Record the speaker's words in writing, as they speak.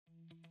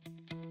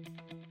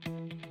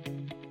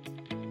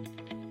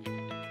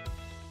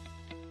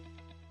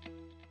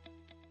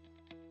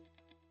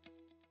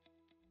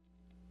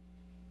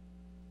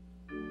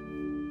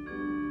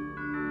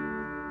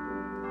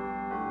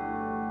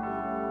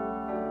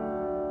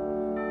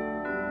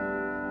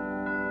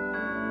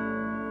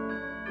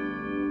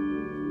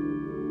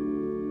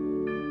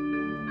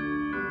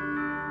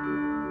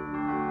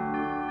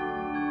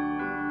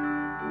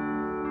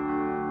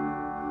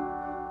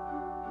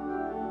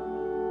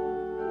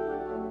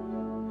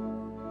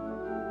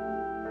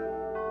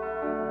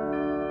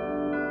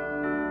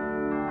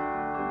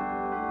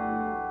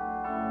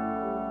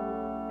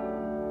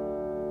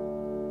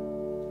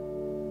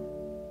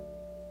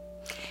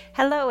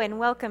Hello and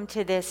welcome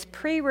to this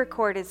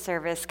pre-recorded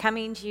service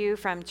coming to you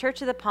from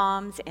Church of the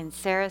Palms in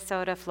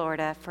Sarasota,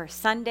 Florida for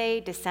Sunday,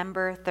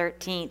 December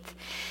 13th.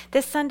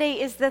 This Sunday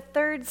is the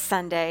third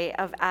Sunday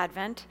of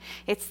Advent.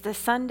 It's the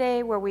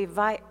Sunday where we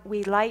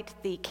light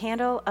the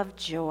candle of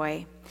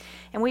joy.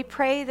 And we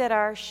pray that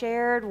our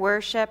shared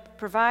worship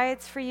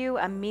provides for you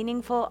a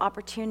meaningful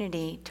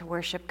opportunity to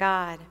worship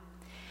God.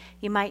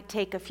 You might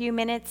take a few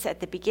minutes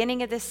at the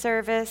beginning of this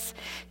service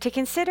to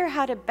consider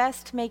how to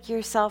best make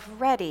yourself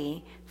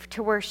ready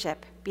to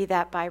worship, be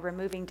that by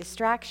removing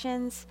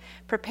distractions,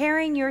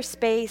 preparing your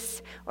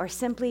space, or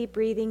simply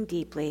breathing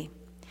deeply.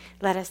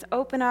 Let us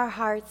open our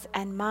hearts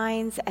and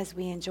minds as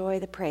we enjoy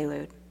the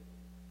prelude.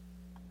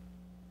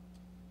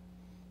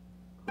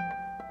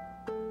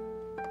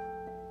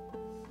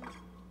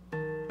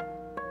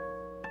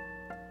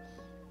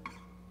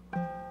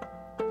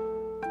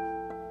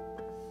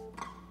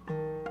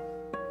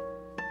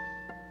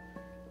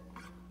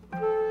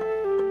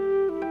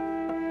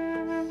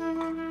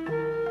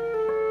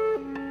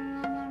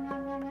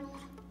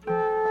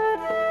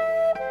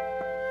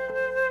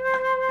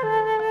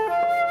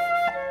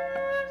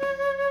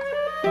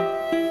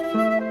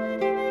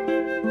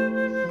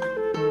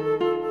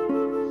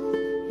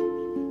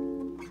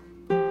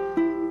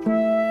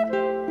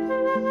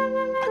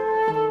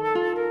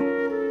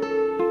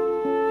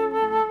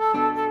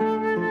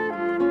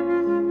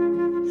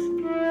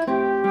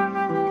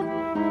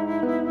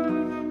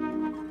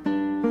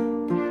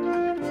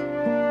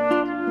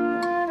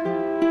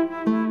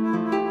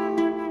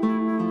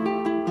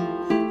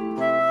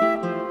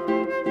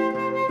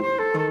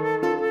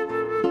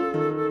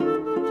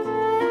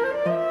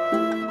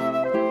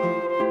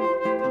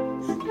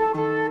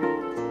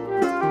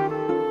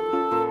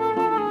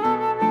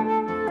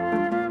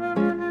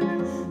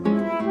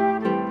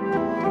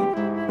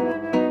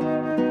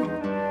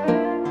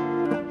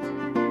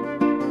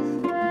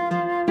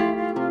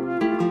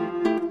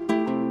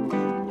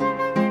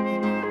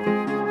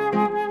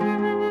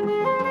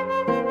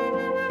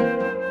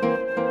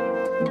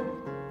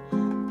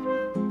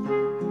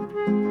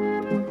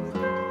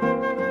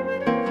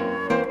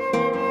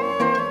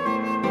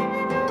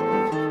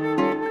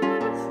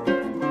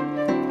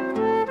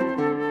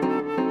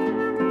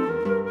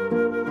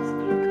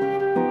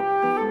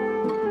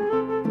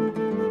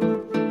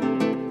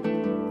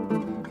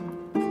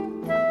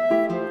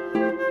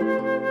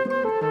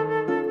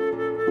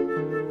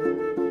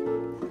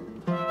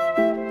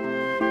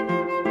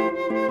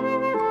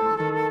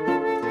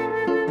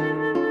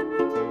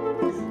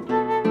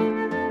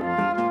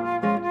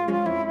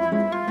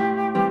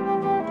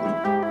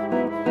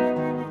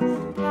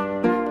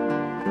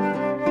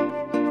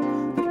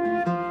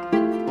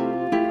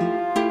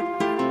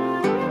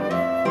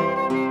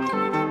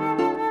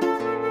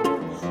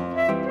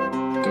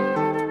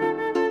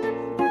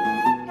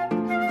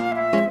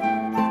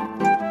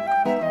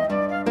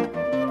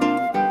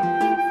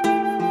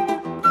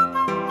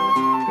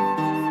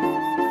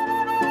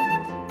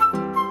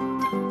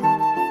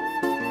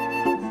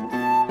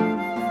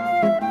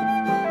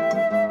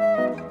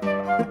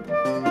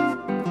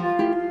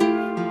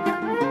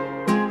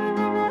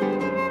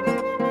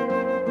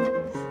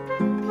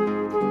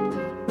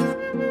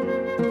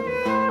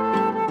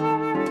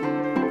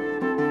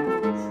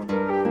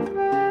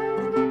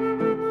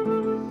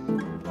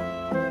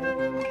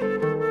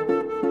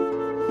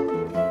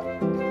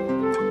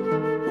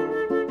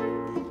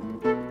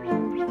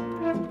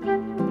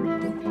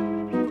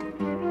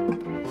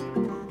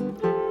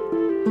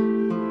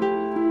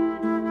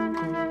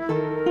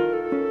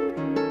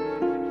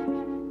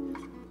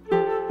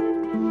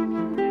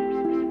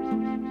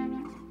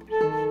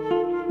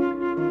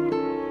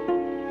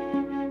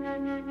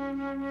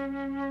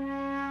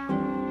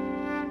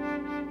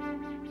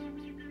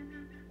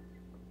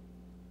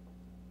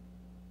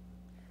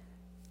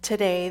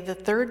 Today, the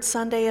third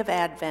Sunday of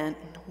Advent,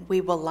 we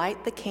will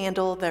light the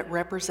candle that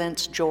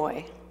represents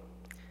joy.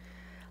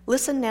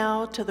 Listen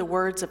now to the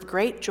words of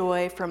great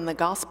joy from the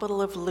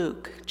Gospel of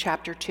Luke,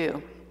 chapter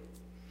 2.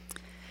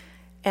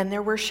 And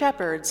there were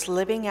shepherds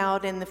living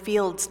out in the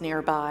fields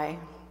nearby,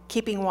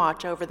 keeping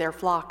watch over their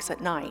flocks at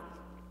night.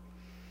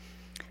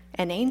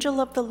 An angel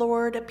of the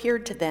Lord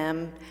appeared to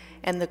them,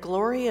 and the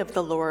glory of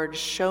the Lord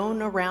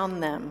shone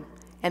around them,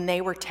 and they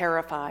were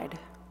terrified.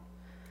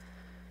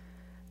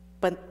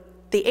 But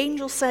the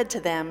angel said to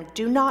them,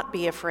 "Do not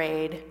be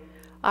afraid.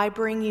 I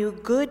bring you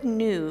good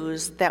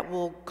news that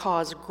will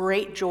cause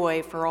great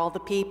joy for all the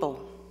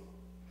people."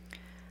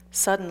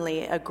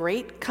 Suddenly, a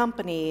great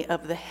company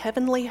of the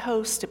heavenly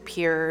host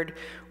appeared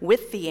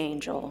with the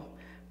angel,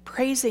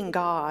 praising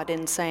God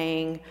and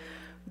saying,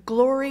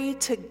 "Glory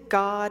to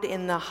God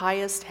in the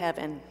highest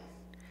heaven,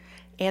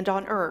 and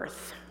on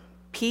earth,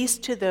 peace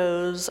to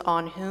those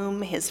on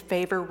whom his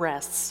favor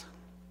rests."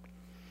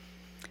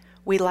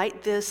 We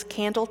light this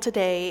candle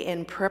today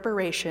in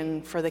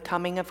preparation for the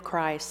coming of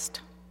Christ.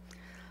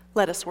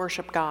 Let us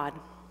worship God.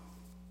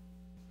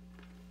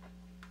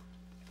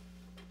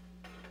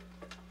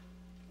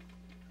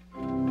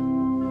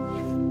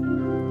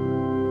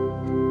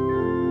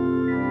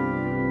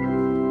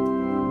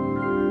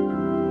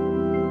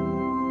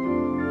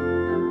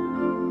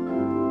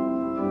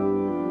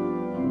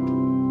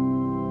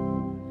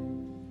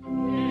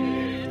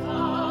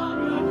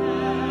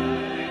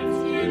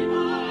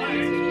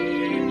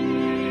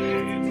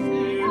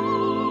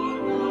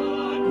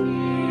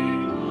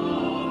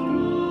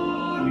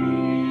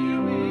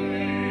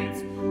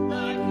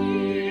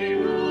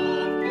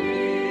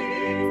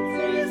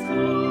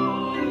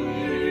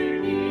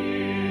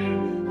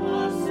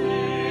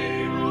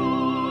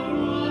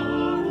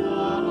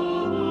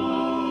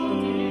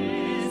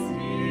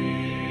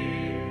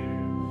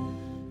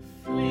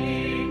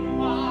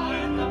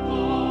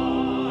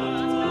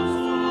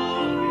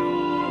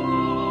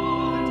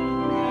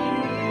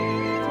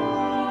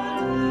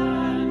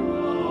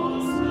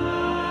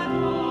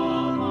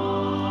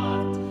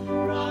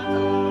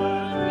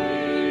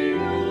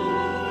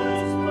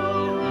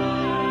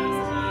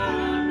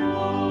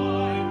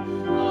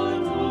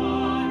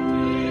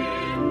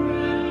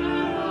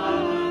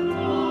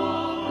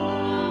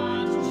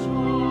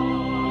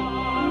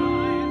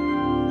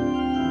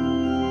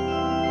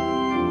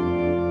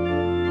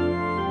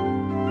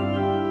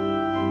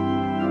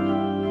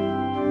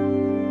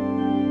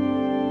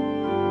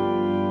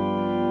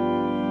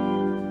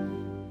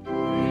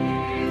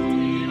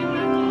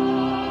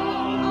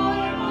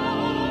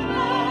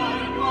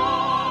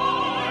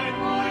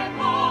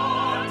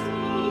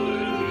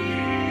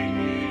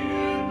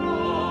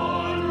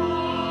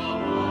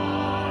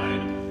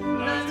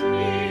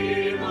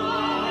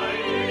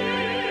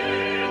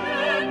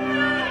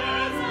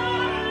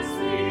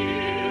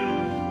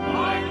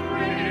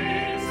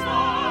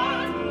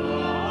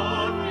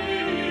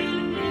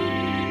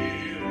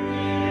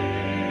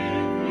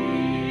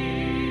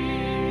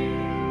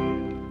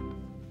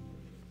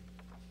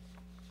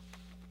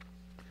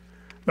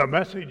 The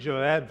message of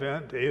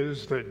Advent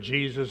is that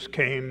Jesus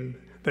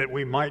came that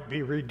we might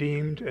be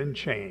redeemed and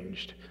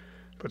changed.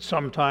 But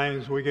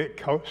sometimes we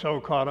get so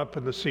caught up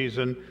in the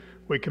season,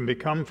 we can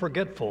become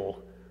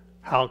forgetful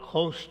how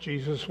close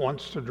Jesus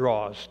wants to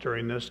draw us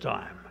during this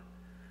time.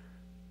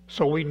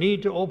 So we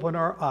need to open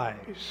our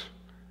eyes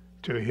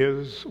to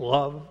his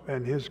love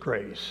and his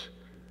grace,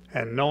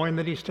 and knowing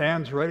that he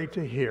stands ready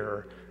to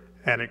hear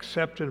and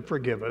accept and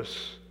forgive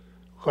us,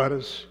 let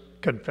us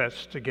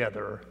confess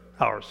together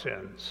our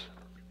sins.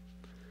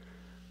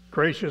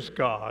 Gracious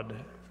God,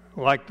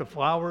 like the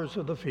flowers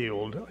of the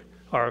field,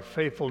 our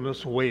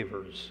faithfulness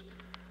wavers,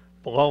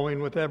 blowing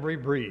with every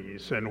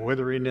breeze and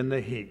withering in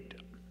the heat.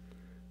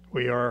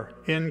 We are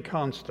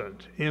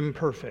inconstant,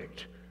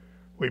 imperfect.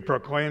 We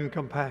proclaim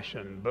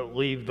compassion, but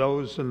leave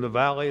those in the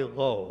valley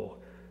low,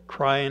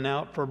 crying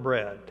out for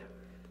bread.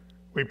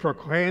 We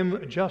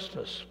proclaim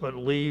justice, but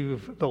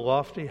leave the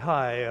lofty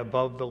high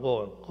above the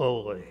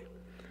lowly.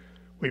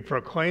 We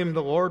proclaim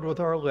the Lord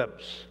with our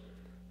lips,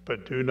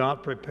 but do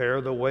not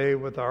prepare the way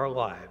with our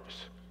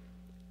lives.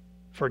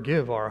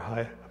 Forgive our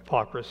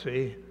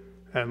hypocrisy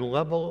and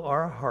level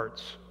our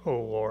hearts, O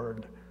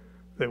Lord,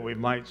 that we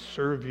might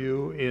serve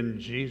you in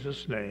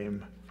Jesus'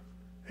 name.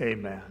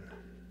 Amen.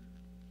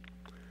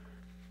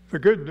 The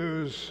good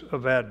news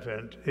of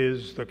Advent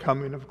is the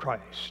coming of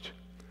Christ,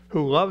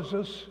 who loves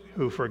us,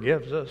 who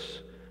forgives us.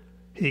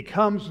 He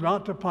comes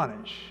not to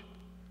punish,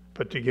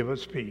 but to give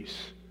us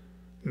peace,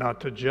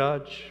 not to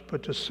judge,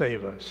 but to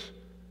save us.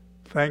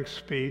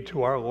 Thanks be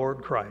to our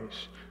Lord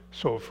Christ.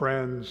 So,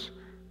 friends,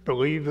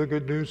 believe the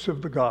good news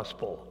of the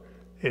gospel.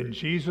 In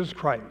Jesus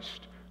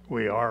Christ,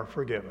 we are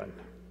forgiven.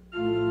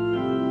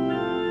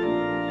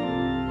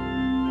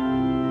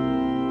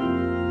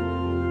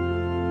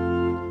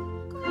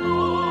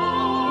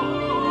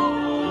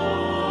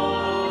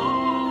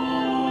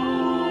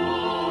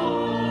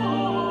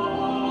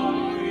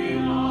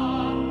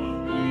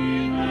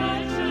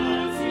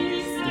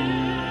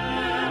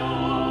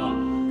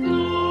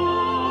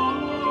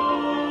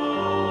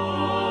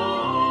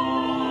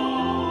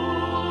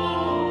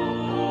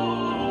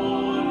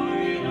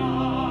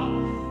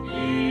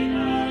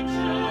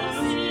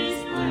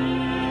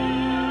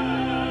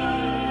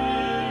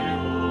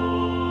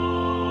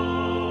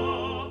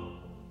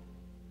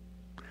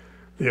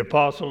 The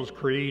Apostles'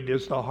 Creed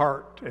is the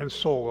heart and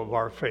soul of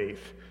our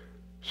faith,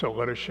 so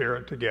let us share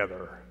it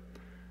together.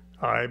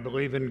 I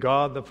believe in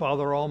God the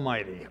Father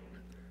Almighty,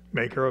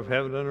 maker of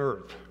heaven and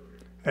earth,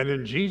 and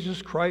in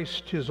Jesus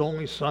Christ, his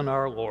only Son,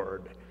 our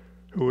Lord,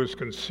 who was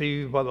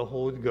conceived by the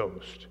Holy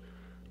Ghost,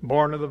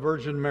 born of the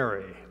Virgin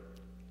Mary,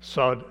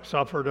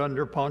 suffered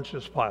under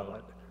Pontius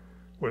Pilate,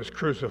 was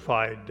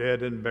crucified,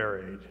 dead, and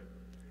buried.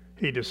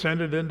 He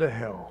descended into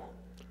hell.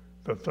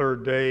 The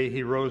third day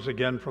he rose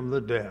again from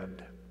the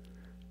dead.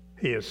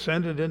 He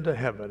ascended into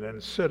heaven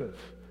and sitteth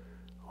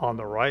on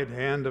the right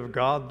hand of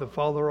God the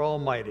Father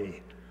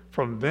Almighty.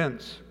 From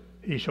thence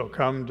he shall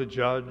come to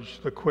judge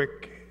the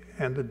quick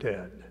and the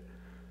dead.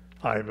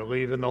 I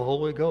believe in the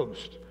Holy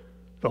Ghost,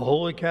 the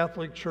Holy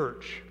Catholic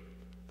Church,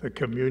 the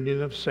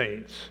communion of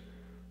saints,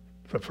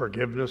 the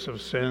forgiveness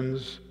of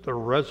sins, the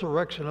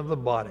resurrection of the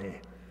body,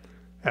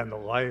 and the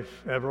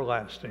life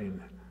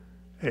everlasting.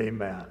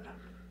 Amen.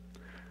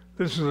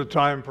 This is a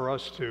time for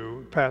us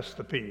to pass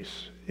the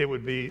peace. It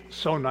would be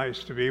so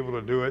nice to be able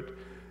to do it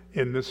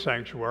in this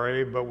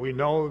sanctuary, but we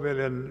know that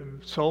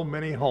in so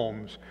many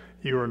homes,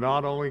 you are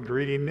not only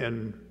greeting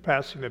and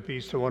passing the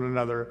peace to one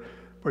another,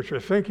 but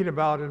you're thinking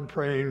about and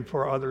praying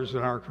for others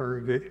in our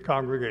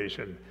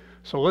congregation.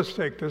 So let's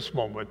take this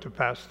moment to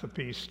pass the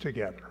peace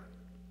together.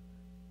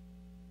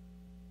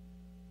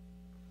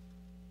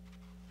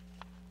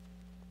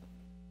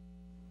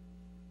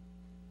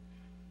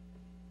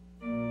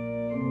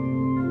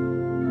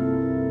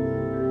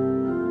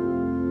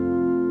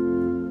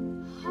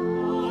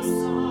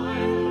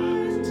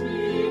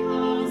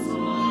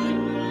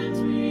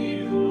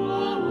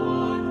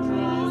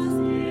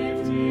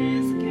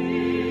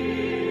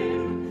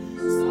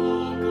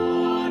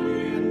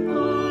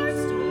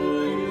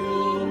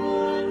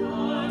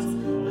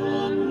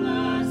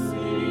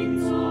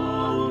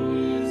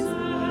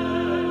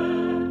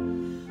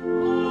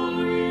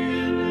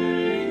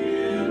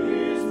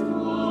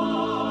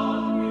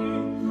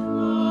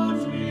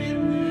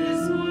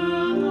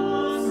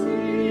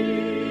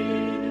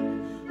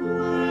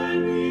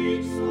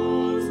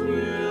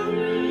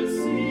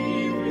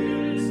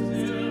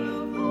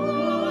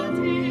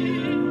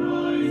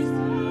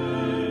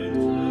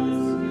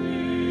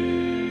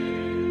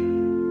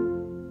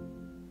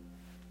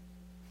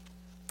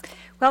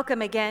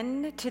 Welcome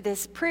again to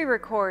this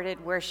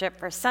pre-recorded worship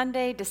for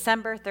Sunday,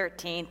 December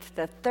 13th,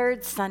 the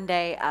third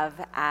Sunday of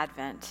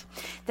Advent.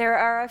 There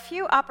are a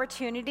few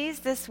opportunities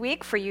this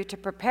week for you to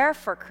prepare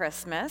for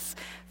Christmas.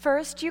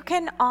 First, you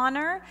can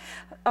honor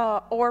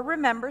or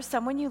remember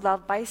someone you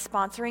love by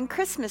sponsoring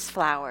Christmas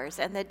flowers,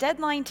 and the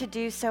deadline to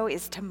do so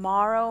is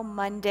tomorrow,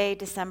 Monday,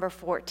 December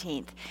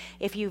 14th.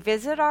 If you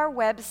visit our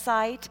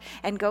website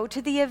and go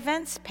to the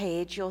events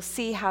page, you'll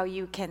see how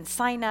you can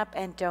sign up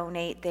and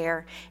donate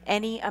there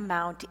any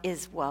amount out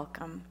is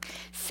welcome.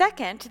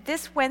 Second,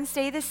 this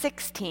Wednesday the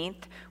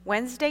 16th,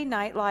 Wednesday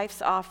Night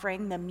Life's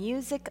offering, The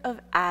Music of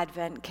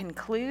Advent,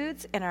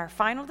 concludes in our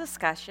final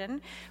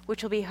discussion,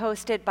 which will be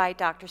hosted by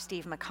Dr.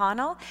 Steve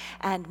McConnell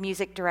and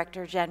music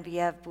director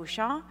Genevieve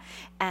Bouchon,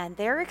 and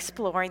they're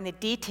exploring the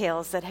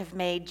details that have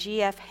made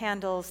G.F.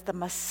 Handel's The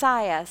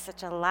Messiah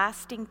such a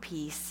lasting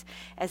piece,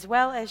 as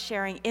well as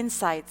sharing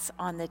insights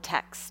on the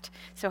text.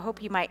 So I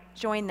hope you might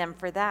join them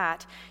for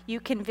that. You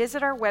can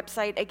visit our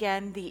website,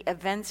 again, the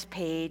events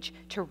page,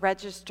 to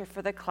register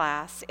for the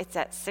class. It's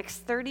at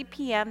 6:30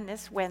 p.m.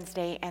 this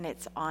Wednesday, and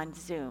it's on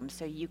Zoom,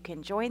 so you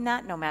can join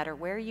that no matter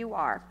where you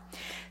are.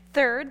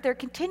 Third, there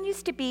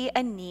continues to be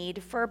a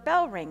need for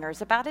bell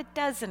ringers, about a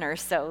dozen or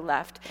so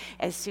left.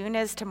 As soon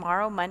as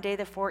tomorrow, Monday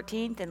the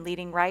 14th, and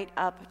leading right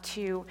up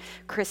to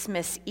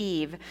Christmas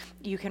Eve,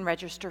 you can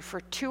register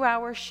for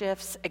 2-hour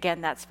shifts.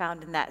 Again, that's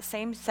found in that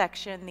same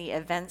section, the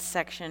events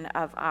section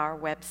of our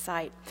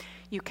website.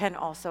 You can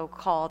also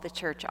call the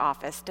church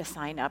office to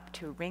sign up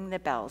to ring the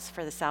bells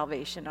for the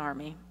Salvation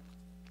Army.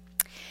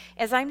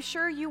 As I'm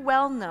sure you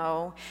well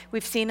know,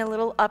 we've seen a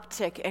little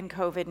uptick in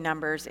COVID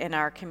numbers in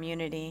our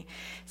community.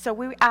 So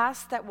we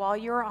ask that while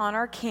you're on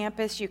our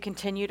campus, you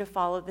continue to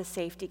follow the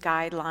safety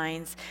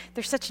guidelines.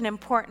 They're such an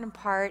important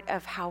part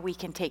of how we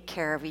can take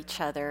care of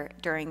each other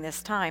during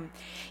this time.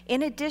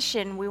 In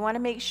addition, we want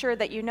to make sure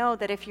that you know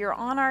that if you're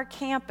on our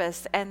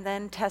campus and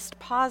then test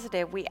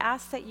positive, we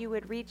ask that you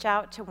would reach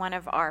out to one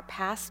of our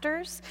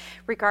pastors,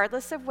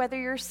 regardless of whether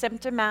you're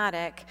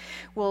symptomatic.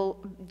 We'll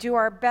do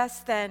our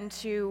best then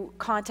to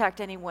contact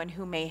anyone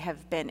who may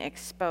have been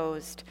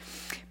exposed.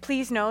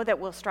 Please know that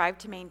we'll strive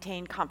to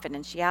maintain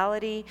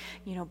confidentiality.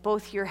 You know,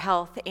 both your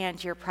health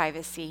and your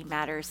privacy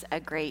matters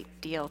a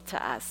great deal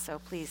to us, so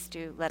please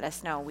do let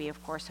us know. We,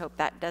 of course, hope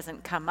that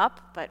doesn't come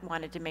up, but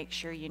wanted to make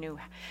sure you knew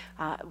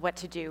what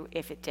to do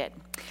if it did.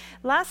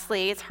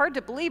 Lastly, it's hard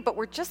to believe, but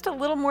we're just a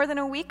little more than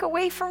a week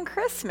away from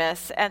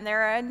Christmas, and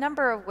there are a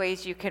number of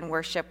ways you can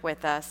worship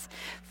with us.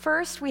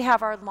 First, we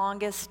have our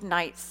longest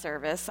night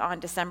service on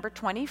December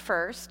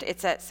 21st.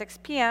 It's at 6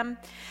 p.m.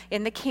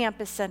 in the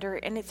campus center,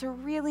 and it's a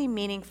really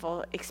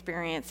meaningful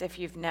experience if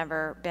you've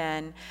never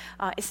been,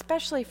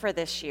 especially for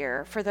this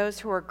year, for those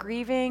who are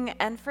grieving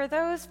and for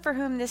those for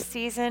whom this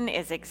season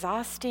is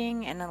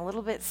exhausting and a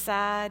little bit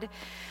sad.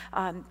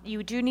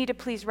 You do need to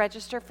please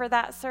register for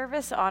that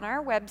service on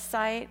our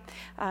website.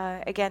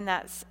 Again,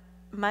 that's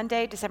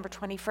Monday, December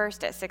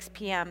 21st at 6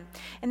 p.m.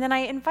 And then I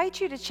invite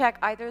you to check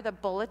either the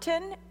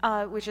bulletin,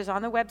 which is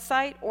on the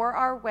website, or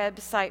our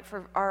website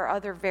for our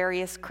other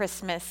various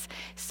Christmas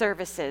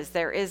services.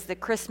 There is the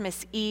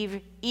Christmas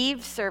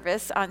Eve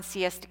service on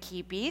Siesta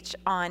Key Beach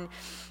on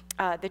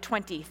the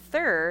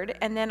 23rd,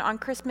 and then on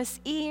Christmas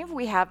Eve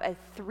we have a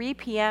 3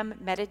 p.m.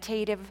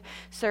 meditative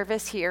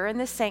service here in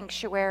the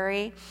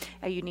sanctuary.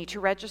 You need to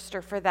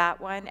register for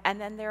that one,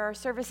 and then there are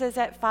services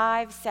at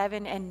 5,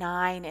 7, and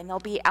 9, and they'll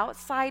be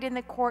outside in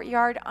the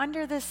courtyard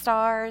under the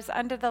stars,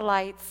 under the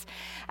lights,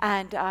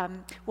 and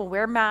we'll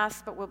wear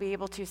masks, but we'll be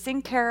able to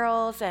sing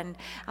carols and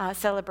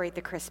celebrate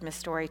the Christmas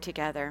story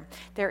together.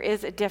 There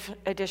is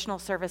additional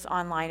service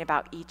online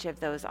about each of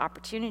those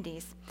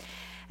opportunities.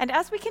 And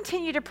as we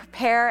continue to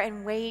prepare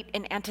and wait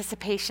in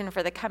anticipation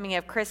for the coming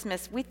of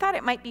Christmas, we thought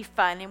it might be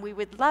fun, and we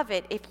would love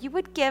it if you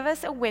would give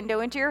us a window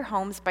into your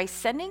homes by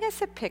sending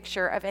us a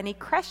picture of any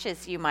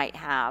crushes you might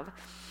have.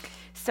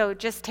 So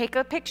just take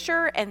a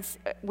picture and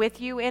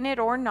with you in it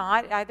or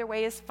not, either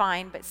way is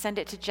fine, but send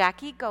it to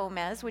Jackie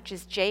Gomez, which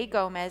is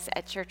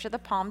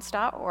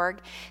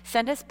jgomez@churchofthepalms.org.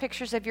 Send us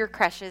pictures of your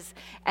crushes,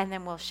 and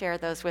then we'll share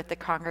those with the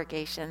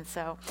congregation.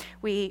 So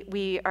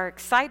we are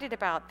excited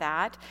about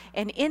that.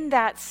 And in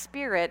that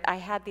spirit, I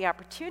had the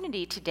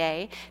opportunity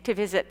today to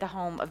visit the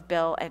home of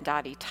Bill and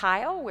Dottie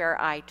Tile,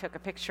 where I took a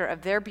picture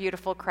of their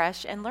beautiful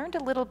crush and learned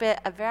a little bit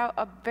about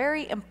a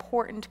very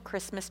important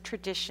Christmas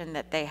tradition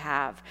that they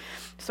have.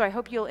 So I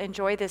hope you'll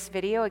enjoy this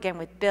video, again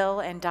with Bill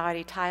and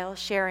Dottie Tile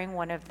sharing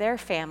one of their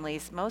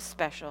family's most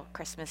special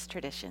Christmas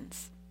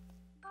traditions.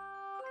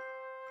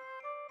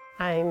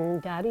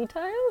 I'm Dottie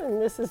Tile,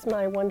 and this is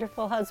my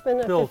wonderful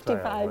husband of Bill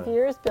 55 Tile,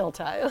 years, Bill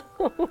Tile.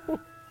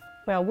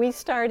 Well, we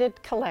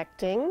started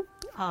collecting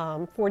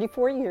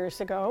 44 years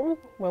ago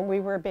when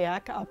we were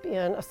back up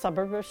in a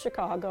suburb of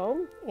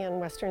Chicago in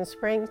Western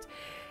Springs,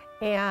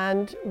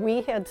 and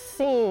we had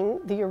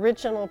seen the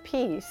original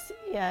piece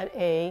at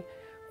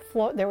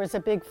there was a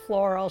big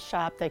floral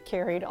shop that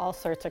carried all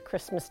sorts of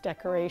Christmas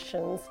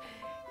decorations,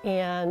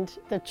 and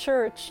the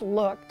church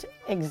looked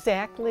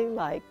exactly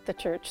like the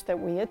church that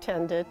we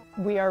attended.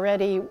 We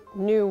already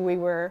knew we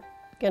were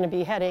going to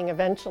be heading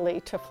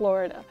eventually to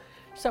Florida,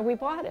 so we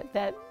bought it.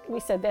 We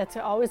said that's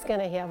always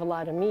going to have a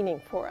lot of meaning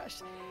for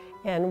us,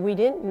 and we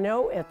didn't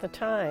know at the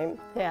time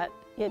that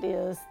it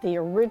is the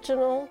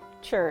original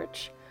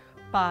church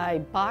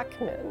by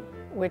Bachman,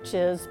 which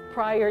is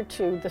prior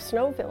to the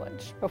Snow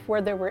Village,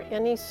 before there were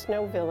any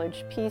Snow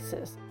Village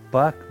pieces.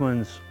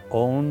 Bachman's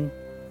own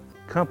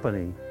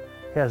company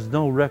has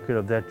no record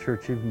of that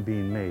church even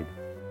being made.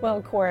 Well,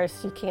 of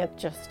course, you can't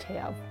just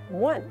have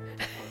one.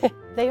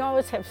 They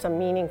always have some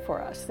meaning for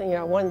us. You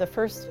know, one of the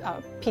first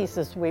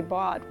pieces we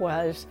bought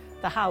was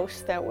the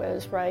house that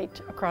was right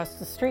across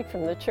the street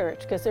from the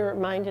church, because it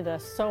reminded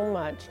us so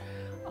much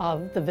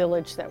of the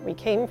village that we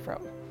came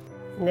from.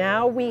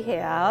 Now we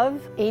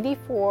have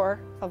 84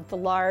 of the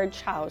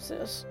large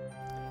houses.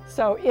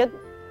 So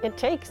it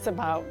takes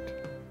about,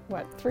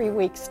 3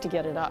 weeks to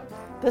get it up.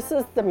 This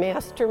is the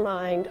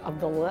mastermind of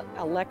the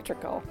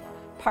electrical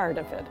part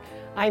of it.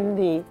 I'm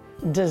the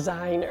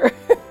designer,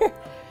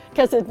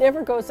 because it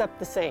never goes up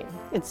the same.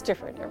 It's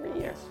different every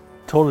year.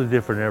 Totally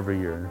different every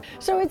year.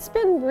 So it's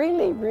been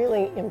really,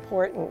 really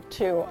important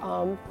to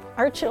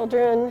our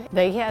children.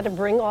 They had to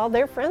bring all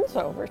their friends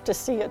over to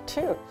see it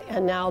too.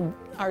 And now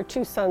our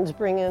 2 sons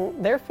bring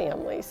in their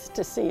families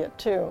to see it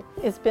too.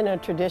 It's been a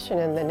tradition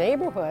in the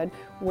neighborhood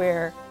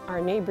where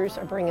our neighbors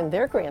are bringing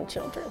their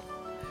grandchildren,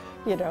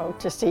 you know,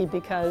 to see,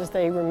 because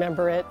they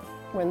remember it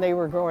when they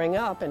were growing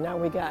up, and now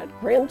we got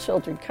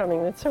grandchildren coming.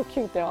 It's so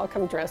cute. They all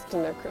come dressed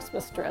in their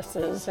Christmas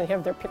dresses and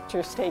have their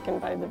pictures taken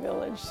by the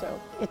village. So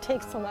it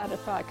takes a lot of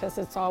thought, because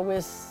it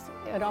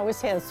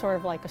always has sort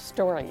of like a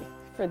story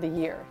for the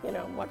year, you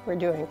know, what we're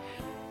doing.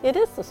 It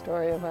is the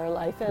story of our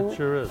life. And It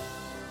sure is.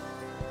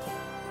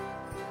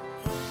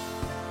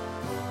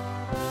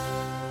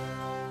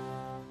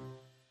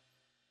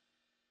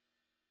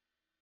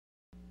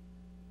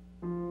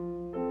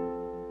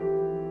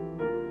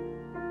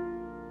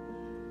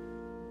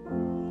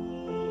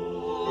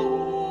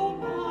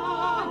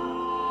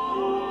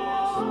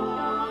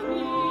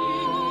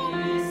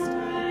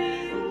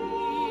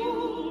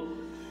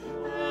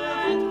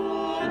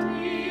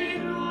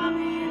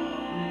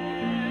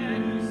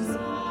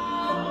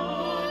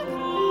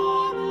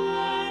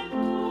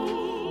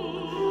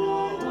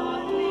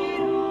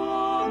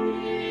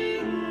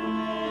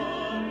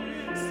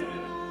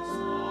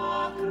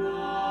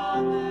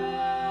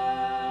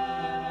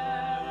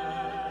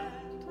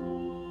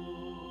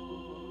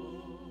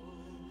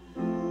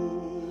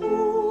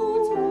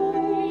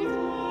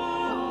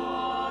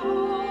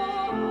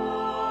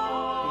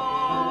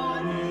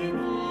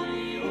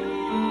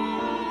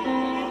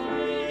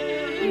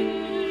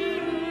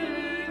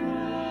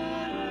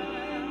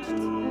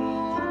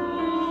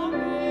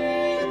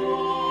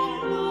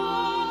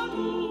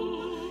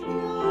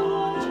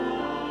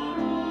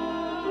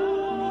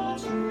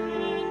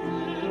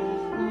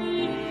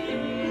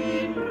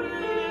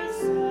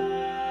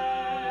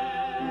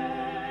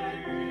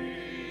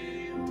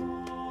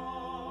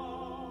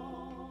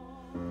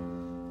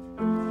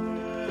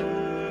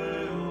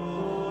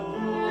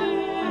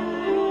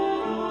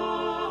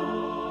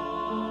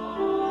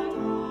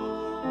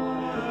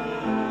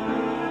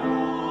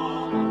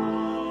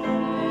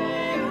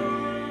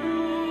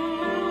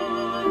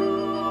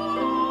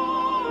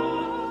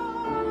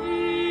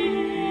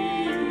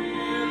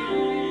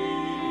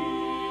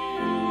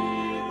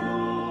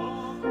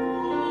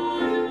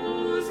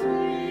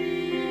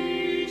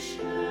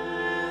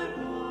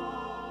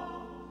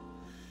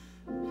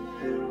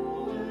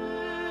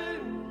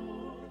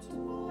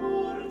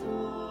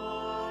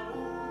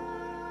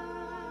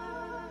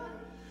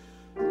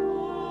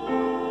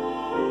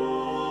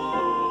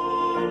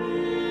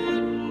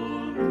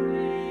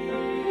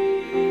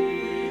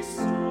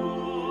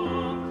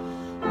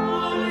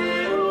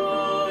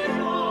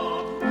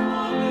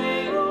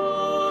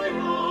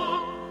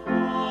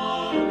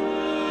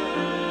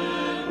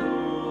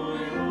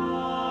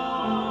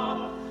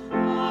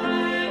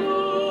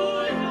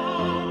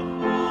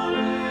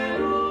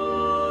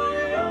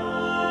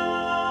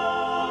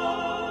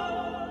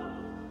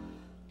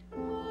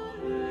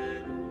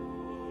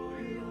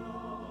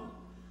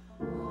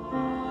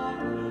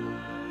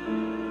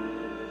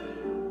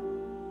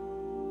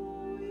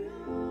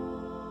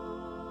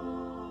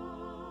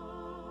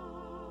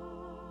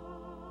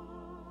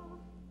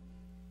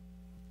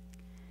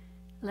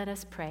 Let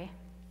us pray.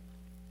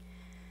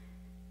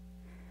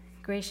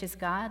 Gracious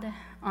God,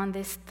 on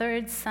this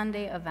 3rd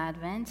Sunday of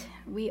Advent,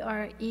 we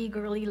are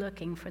eagerly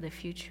looking for the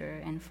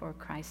future and for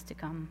Christ to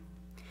come.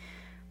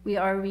 We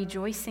are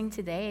rejoicing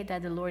today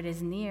that the Lord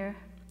is near,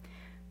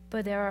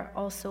 but there are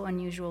also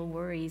unusual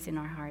worries in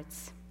our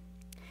hearts.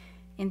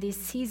 In this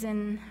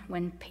season,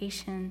 when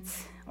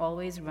patience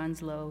always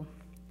runs low,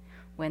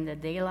 when the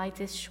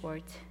daylight is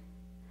short,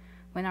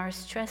 when our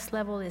stress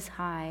level is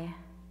high,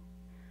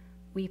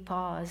 we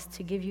pause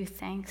to give you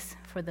thanks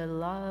for the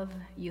love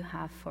you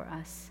have for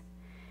us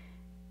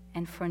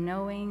and for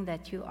knowing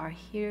that you are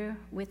here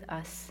with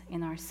us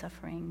in our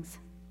sufferings.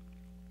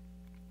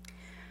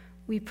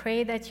 We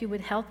pray that you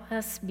would help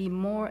us be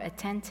more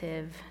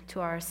attentive to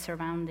our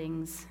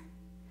surroundings,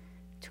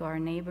 to our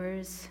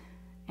neighbors,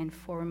 and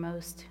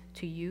foremost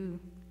to you.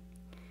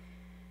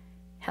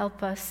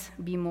 Help us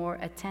be more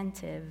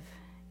attentive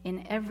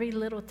in every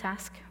little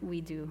task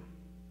we do,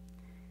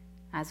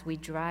 as we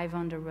drive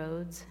on the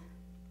roads,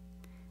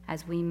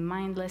 as we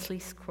mindlessly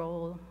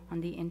scroll on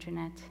the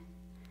internet,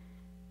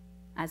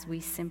 as we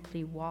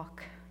simply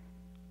walk.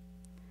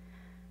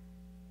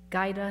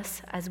 Guide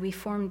us as we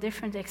form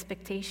different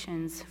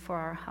expectations for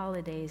our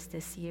holidays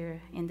this year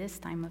in this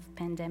time of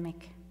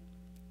pandemic.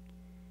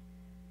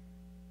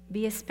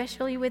 Be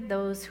especially with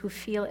those who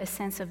feel a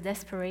sense of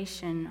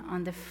desperation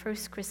on the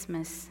first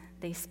Christmas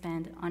they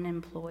spend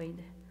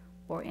unemployed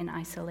or in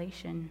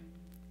isolation.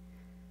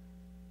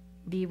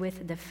 Be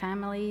with the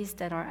families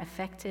that are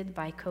affected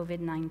by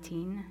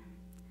COVID-19,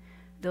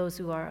 those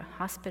who are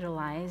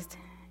hospitalized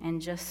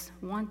and just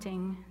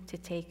wanting to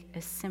take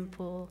a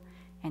simple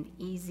and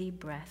easy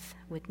breath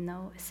with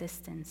no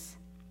assistance.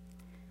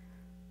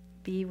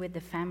 Be with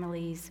the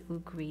families who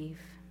grieve.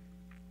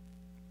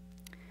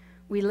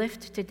 We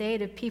lift today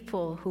the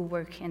people who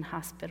work in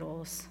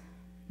hospitals,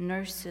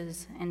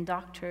 nurses and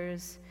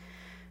doctors,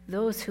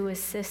 those who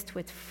assist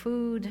with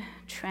food,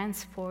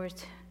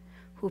 transport,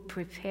 who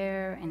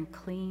prepare and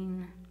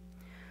clean,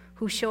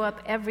 who show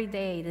up every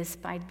day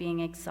despite being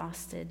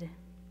exhausted.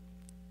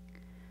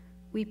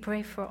 We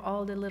pray for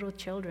all the little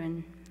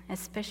children,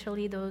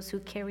 especially those who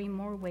carry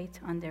more weight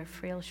on their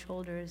frail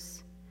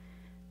shoulders.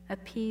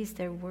 Appease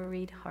their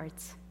worried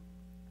hearts.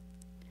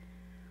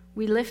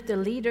 We lift the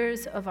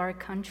leaders of our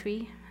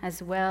country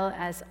as well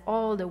as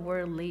all the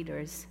world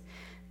leaders,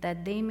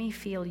 that they may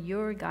feel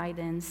your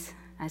guidance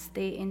as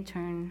they in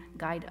turn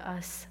guide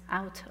us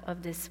out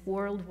of this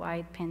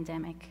worldwide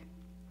pandemic.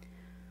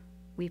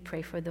 We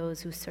pray for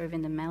those who serve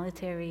in the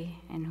military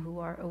and who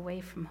are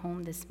away from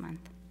home this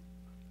month.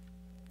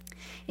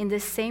 In the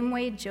same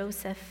way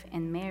Joseph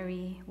and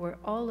Mary were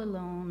all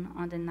alone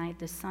on the night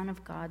the Son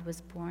of God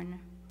was born,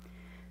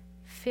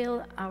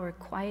 fill our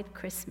quiet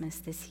Christmas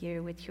this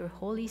year with your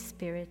Holy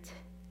Spirit,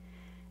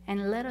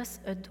 and let us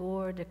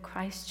adore the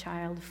Christ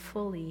child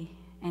fully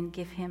and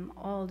give him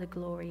all the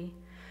glory,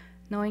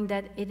 knowing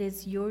that it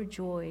is your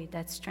joy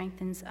that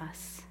strengthens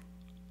us.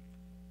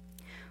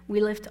 We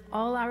lift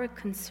all our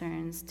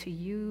concerns to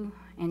you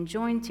and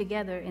join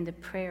together in the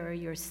prayer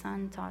your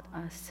Son taught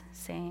us,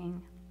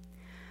 saying,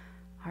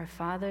 Our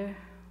Father,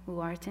 who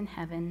art in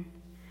heaven,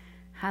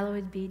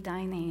 hallowed be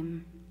thy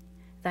name.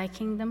 Thy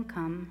kingdom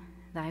come,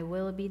 thy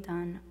will be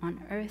done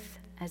on earth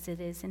as it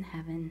is in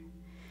heaven.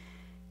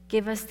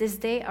 Give us this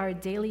day our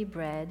daily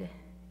bread,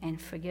 and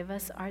forgive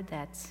us our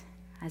debts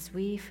as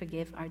we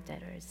forgive our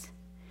debtors.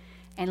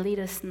 And lead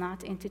us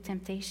not into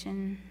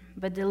temptation,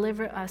 but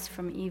deliver us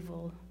from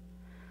evil.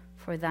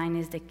 For thine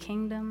is the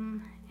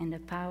kingdom, and the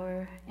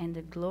power, and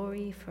the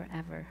glory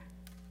forever.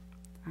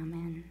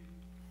 Amen.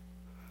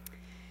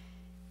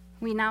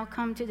 We now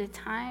come to the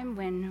time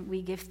when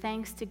we give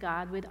thanks to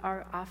God with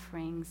our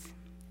offerings.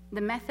 The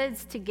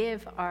methods to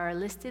give are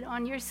listed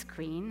on your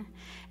screen,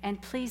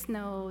 and please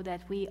know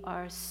that we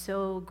are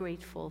so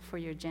grateful for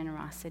your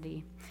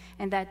generosity,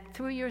 and that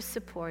through your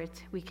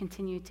support, we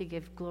continue to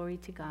give glory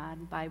to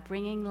God by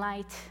bringing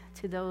light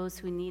to those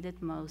who need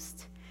it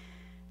most,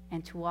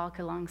 and to walk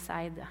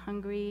alongside the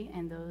hungry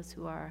and those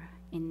who are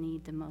in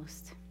need the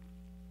most.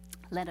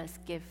 Let us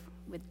give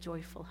with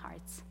joyful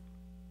hearts.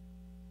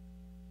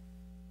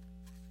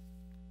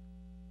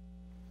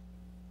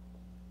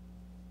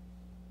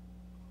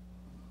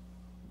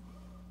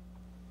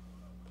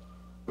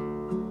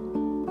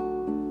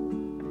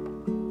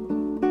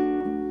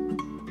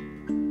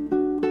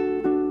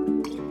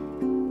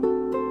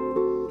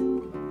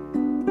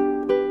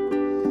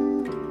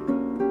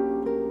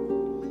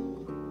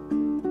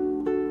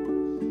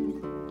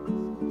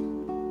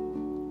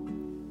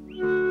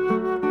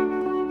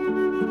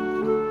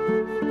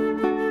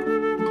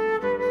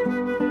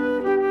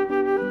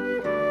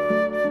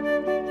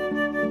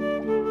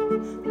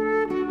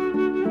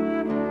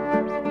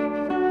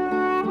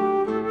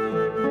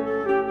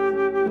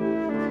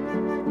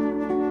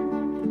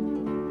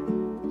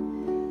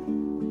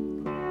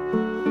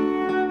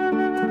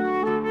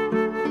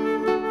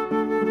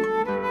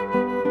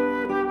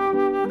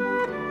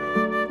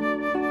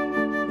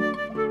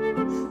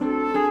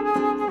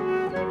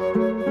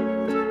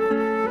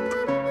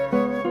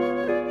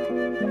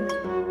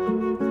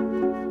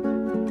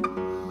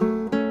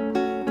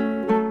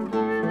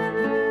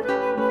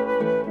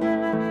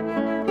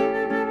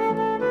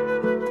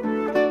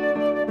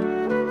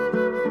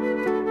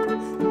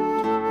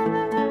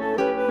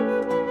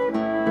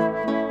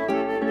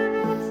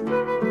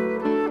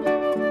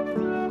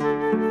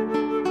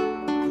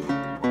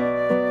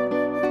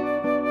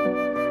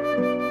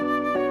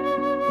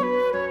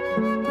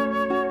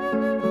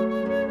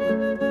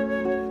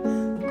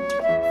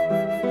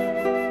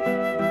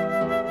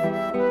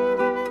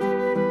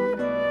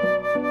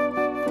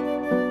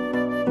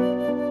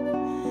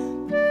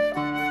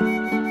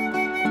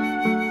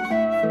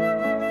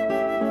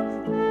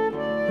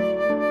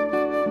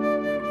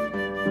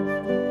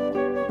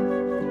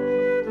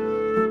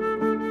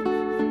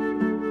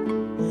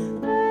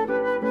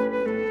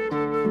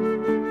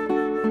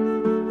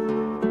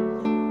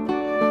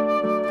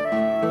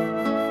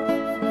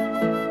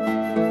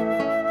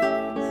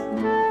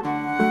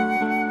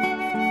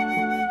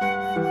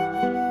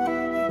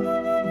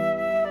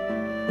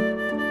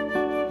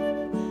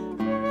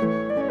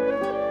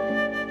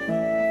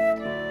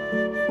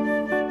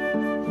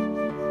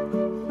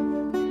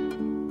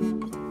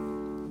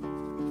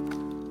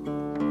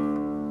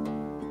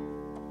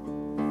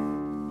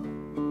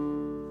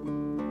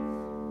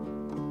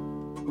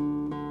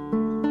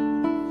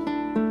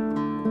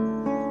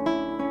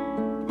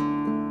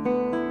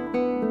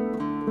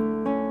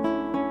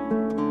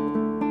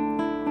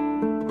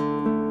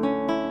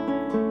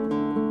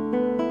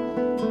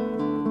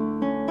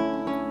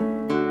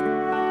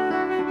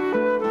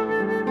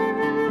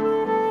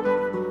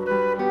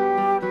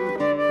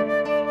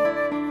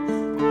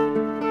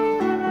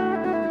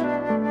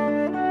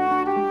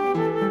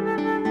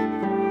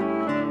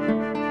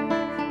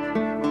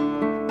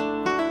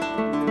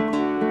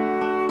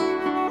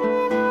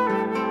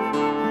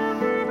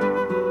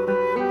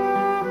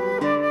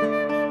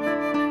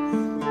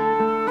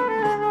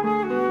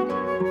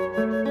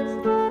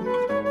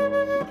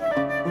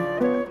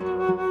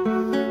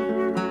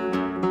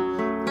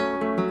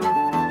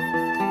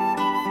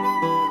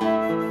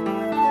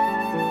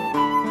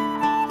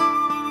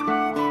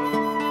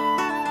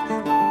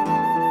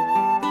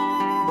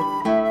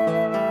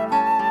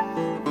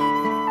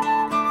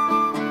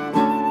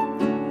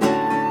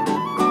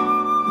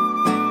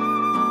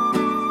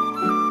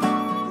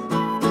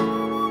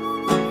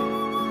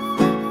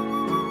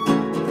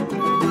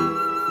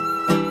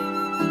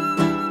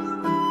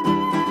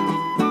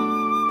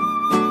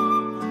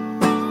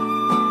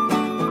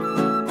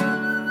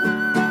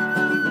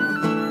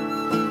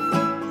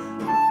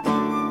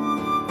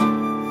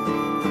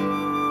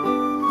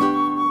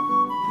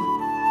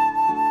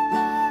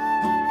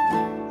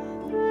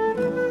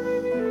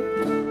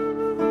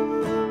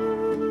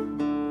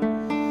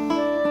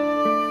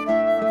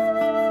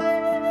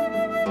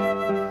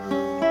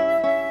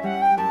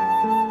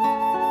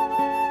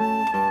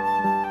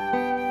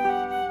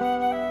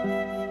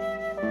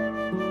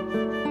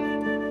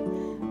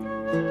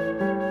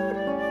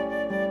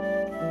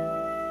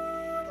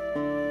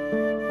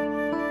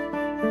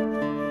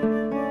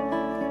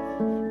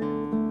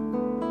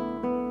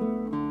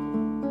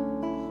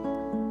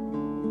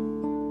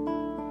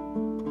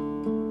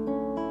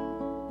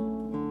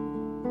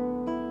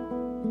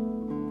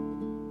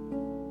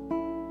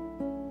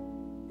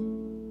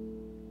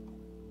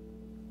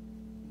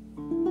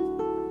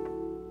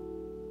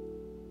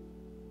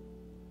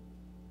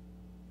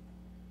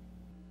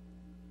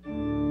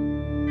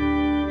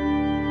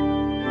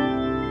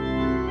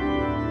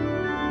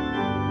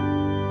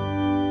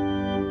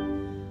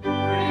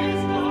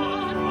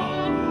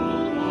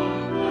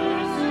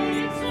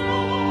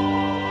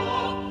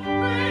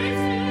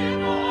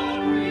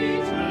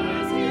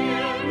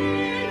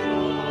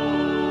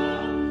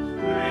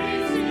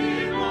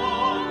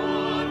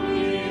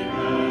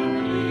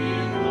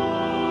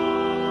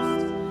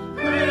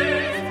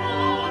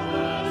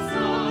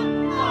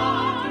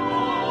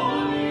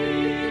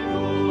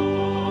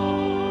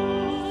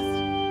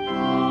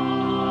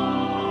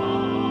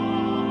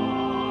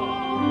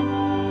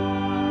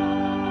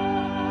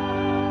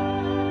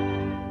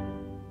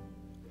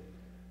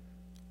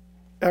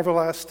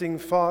 Everlasting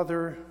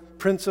Father,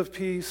 Prince of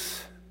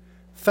Peace,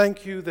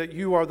 thank you that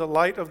you are the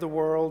light of the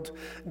world,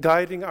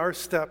 guiding our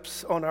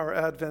steps on our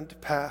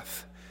Advent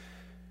path.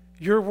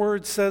 Your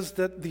word says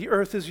that the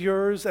earth is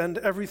yours and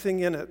everything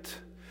in it.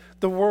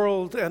 The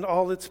world and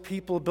all its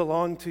people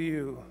belong to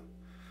you.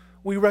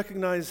 We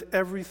recognize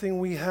everything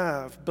we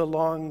have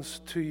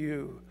belongs to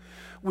you.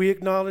 We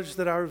acknowledge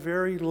that our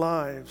very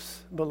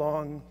lives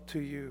belong to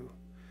you.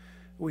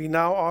 We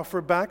now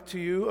offer back to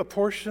you a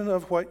portion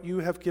of what you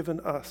have given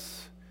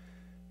us.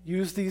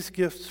 Use these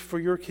gifts for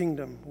your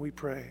kingdom, we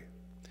pray.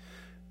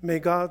 May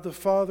God the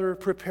Father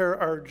prepare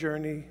our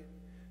journey,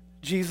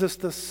 Jesus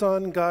the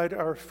Son guide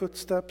our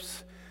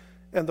footsteps,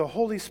 and the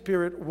Holy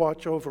Spirit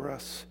watch over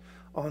us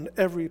on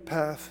every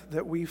path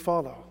that we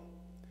follow.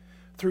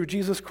 Through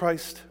Jesus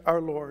Christ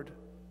our Lord.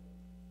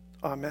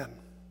 Amen.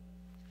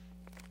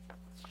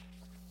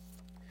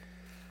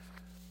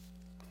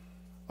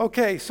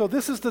 Okay, so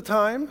this is the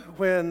time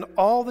when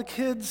all the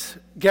kids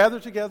gather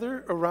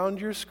together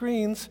around your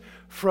screens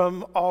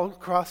from all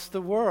across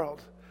the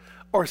world,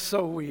 or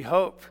so we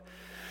hope.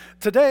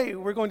 Today,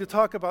 we're going to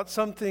talk about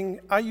something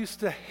I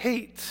used to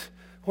hate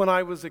when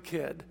I was a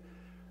kid.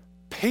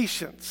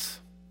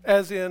 Patience,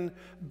 as in,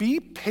 be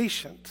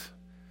patient.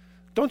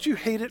 Don't you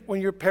hate it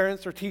when your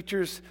parents or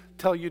teachers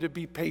tell you to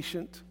be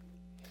patient?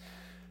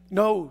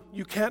 No,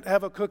 you can't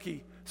have a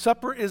cookie.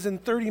 Supper is in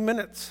 30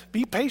 minutes.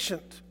 Be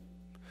patient.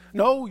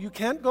 No, you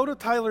can't go to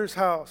Tyler's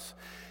house.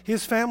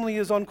 His family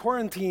is on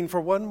quarantine for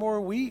 1 more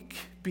week.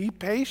 Be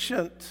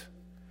patient.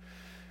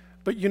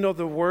 But you know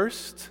the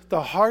worst,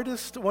 the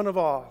hardest one of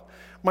all,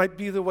 might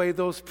be the way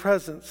those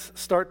presents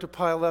start to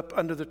pile up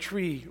under the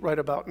tree right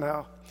about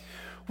now.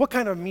 What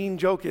kind of mean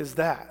joke is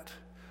that?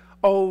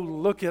 Oh,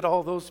 look at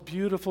all those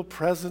beautiful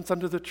presents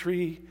under the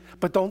tree,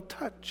 but don't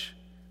touch.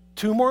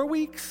 2 more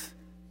weeks.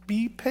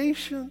 Be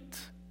patient.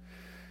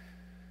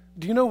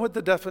 Do you know what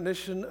the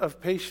definition of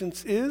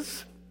patience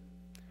is?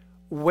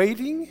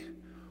 Waiting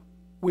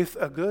with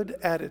a good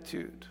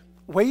attitude.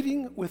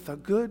 Waiting with a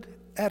good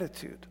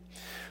attitude.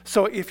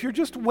 So if you're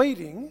just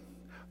waiting,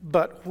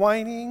 but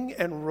whining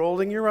and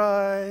rolling your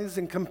eyes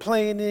and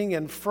complaining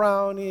and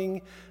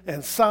frowning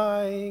and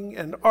sighing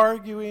and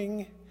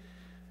arguing,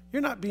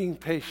 you're not being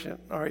patient,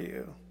 are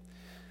you?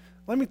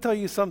 Let me tell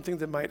you something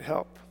that might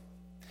help.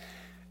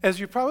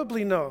 As you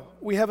probably know,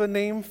 we have a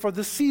name for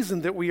the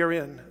season that we are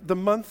in, the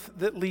month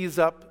that leads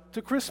up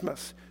to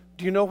Christmas.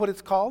 Do you know what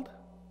it's called?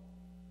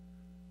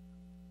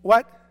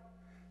 What?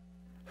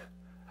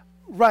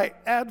 Right,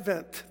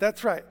 Advent,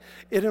 that's right.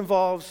 It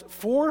involves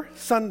 4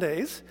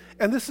 Sundays,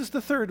 and this is the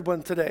 3rd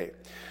one today.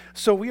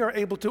 So we are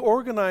able to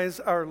organize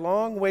our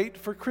long wait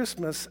for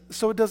Christmas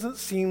so it doesn't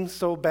seem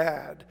so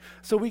bad,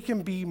 so we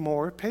can be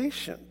more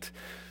patient.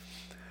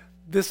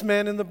 This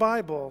man in the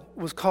Bible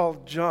was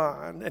called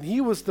John, and he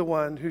was the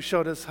one who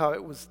showed us how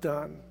it was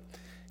done.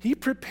 He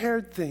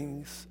prepared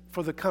things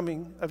for the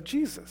coming of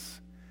Jesus.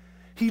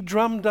 He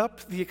drummed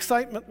up the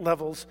excitement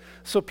levels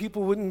so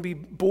people wouldn't be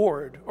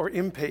bored or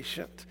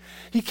impatient.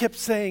 He kept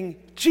saying,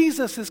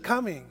 Jesus is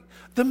coming.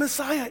 The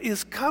Messiah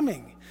is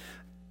coming.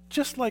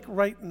 Just like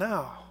right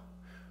now,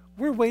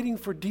 we're waiting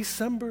for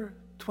December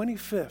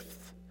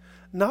 25th,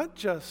 not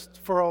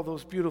just for all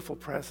those beautiful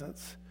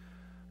presents,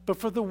 but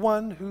for the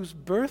one whose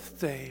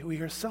birthday we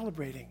are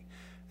celebrating,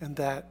 and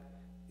that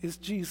is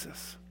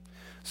Jesus.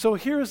 So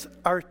here's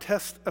our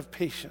test of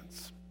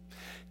patience.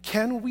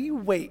 Can we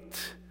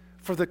wait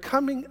for the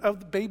coming of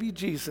the baby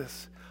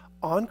Jesus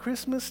on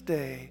Christmas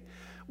Day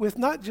with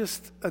not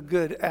just a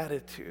good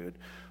attitude,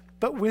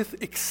 but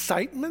with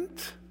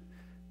excitement?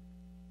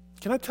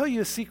 Can I tell you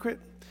a secret?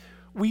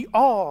 We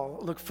all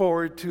look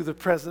forward to the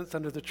presents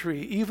under the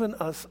tree, even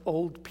us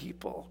old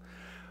people.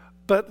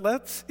 But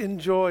let's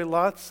enjoy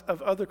lots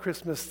of other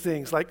Christmas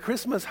things, like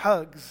Christmas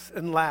hugs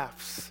and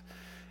laughs,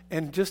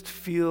 and just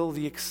feel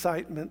the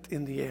excitement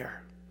in the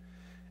air.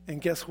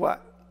 And guess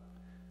what?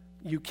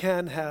 You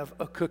can have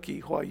a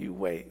cookie while you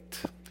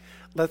wait.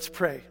 Let's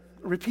pray.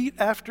 Repeat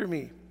after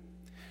me.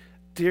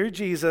 Dear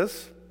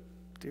Jesus,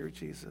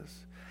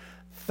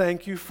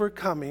 thank you for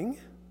coming.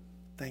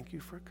 Thank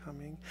you for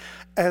coming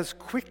as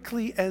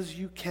quickly as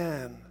you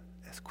can.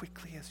 As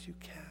quickly as you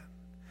can.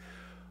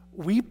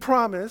 We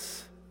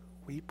promise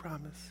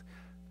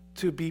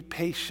to be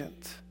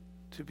patient.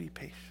 To be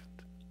patient.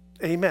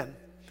 Amen.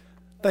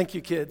 Thank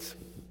you, kids.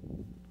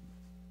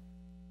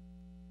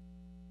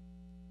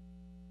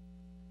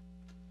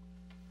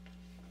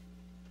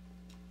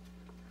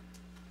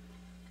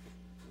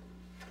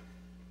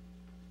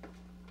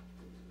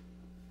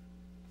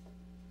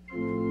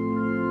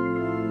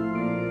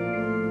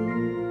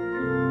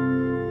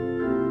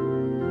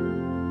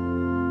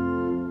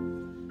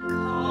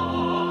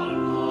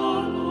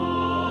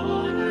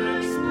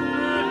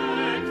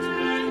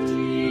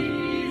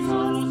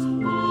 Jesus,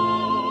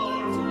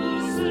 Lord,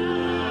 to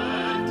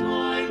set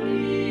my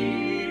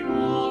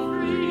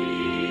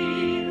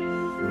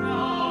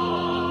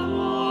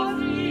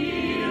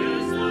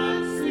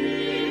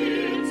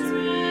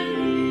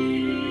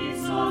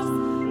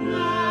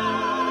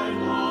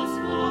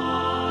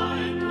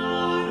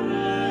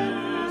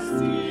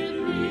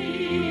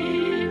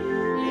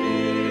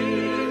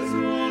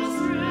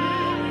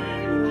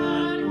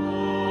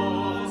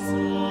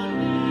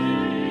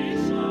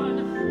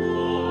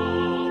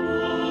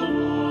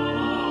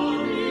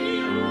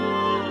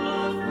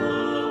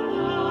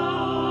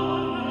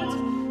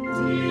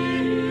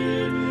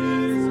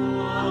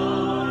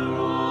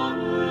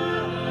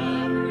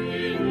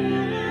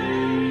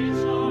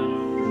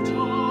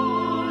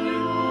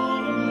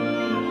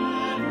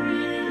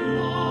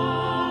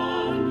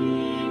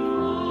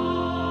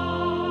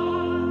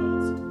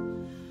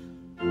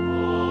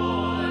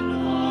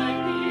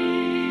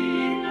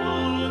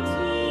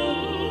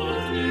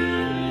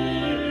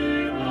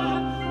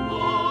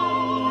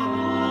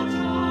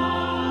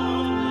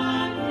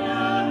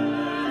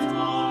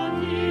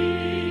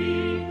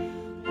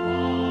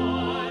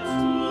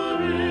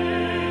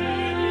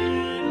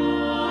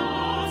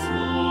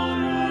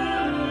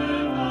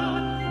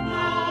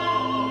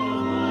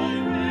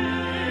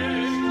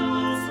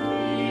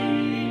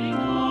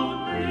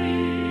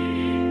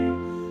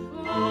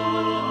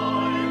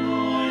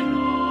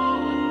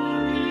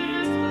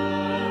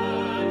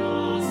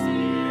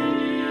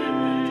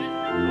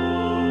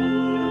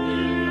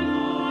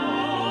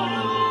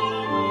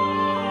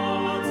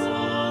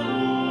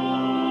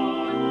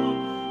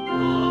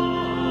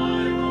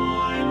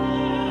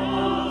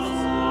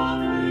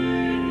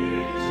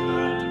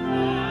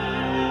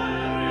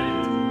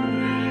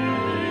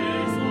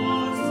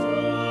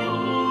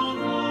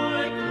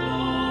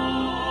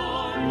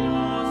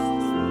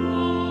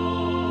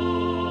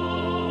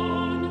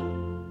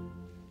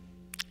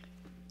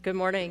Good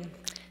morning.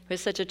 It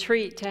was such a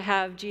treat to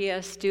have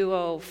GS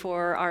Duo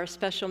for our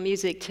special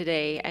music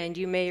today, and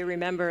you may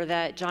remember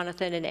that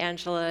Jonathan and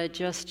Angela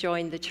just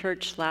joined the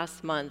church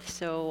last month,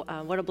 so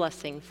what a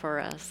blessing for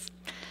us.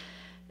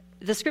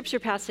 The scripture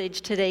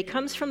passage today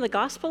comes from the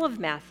Gospel of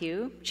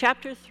Matthew,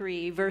 chapter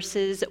 3,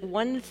 verses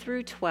 1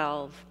 through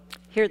 12.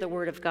 Hear the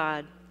word of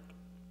God.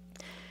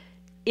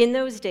 In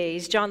those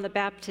days, John the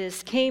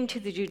Baptist came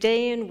to the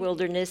Judean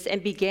wilderness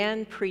and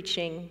began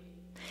preaching.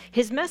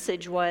 His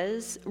message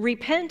was,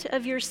 "Repent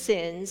of your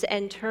sins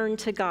and turn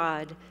to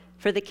God,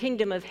 for the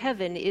kingdom of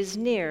heaven is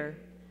near."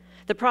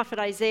 The prophet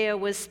Isaiah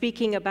was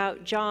speaking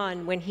about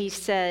John when he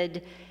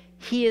said,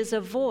 "He is a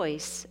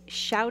voice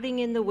shouting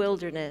in the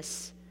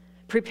wilderness,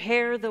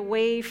 prepare the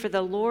way for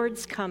the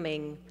Lord's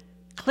coming,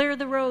 clear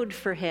the road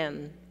for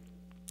him."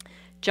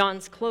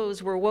 John's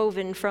clothes were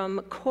woven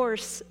from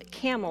coarse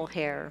camel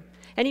hair,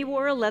 and he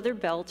wore a leather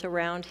belt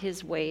around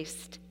his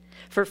waist.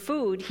 For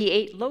food, he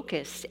ate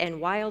locusts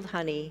and wild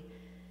honey.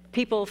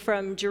 People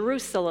from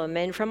Jerusalem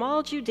and from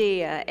all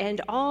Judea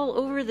and all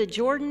over the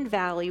Jordan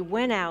Valley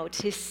went out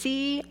to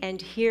see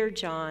and hear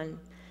John.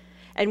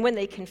 And when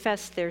they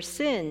confessed their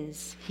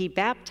sins, he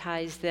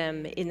baptized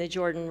them in the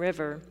Jordan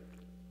River.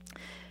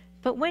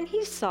 But when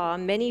he saw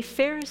many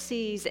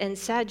Pharisees and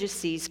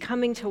Sadducees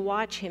coming to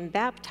watch him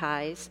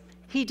baptize,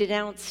 he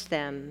denounced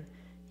them.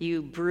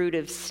 "You brood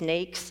of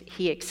snakes,"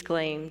 he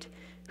exclaimed,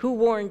 "who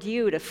warned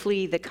you to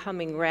flee the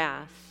coming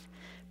wrath?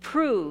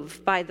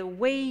 Prove by the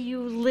way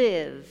you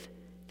live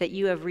that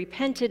you have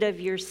repented of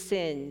your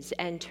sins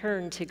and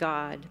turned to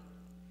God.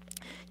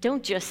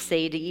 Don't just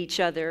say to each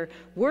other,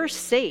 'We're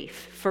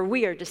safe, for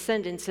we are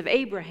descendants of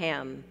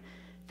Abraham.'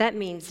 That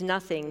means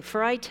nothing,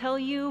 for I tell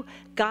you,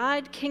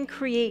 God can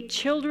create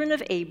children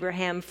of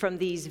Abraham from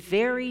these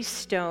very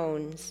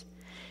stones.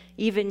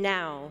 Even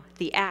now,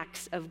 the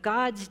axe of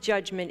God's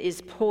judgment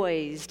is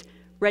poised,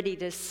 ready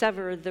to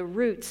sever the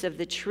roots of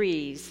the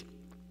trees.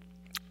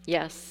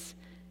 Yes,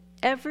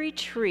 every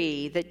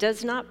tree that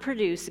does not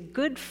produce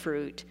good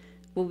fruit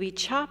will be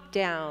chopped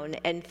down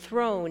and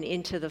thrown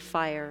into the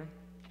fire.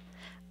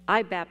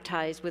 I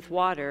baptize with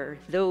water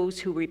those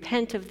who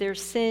repent of their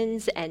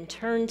sins and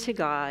turn to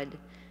God.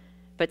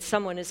 But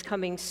someone is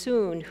coming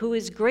soon who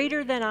is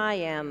greater than I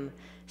am,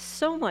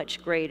 so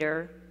much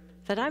greater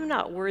that I'm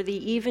not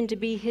worthy even to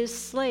be his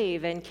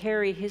slave and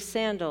carry his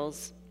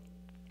sandals.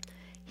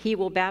 He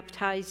will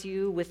baptize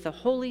you with the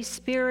Holy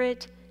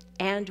Spirit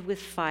and with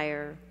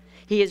fire.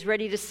 He is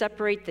ready to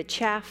separate the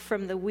chaff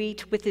from the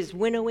wheat with his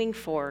winnowing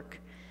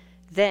fork.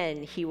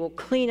 Then he will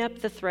clean up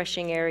the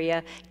threshing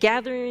area,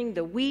 gathering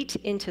the wheat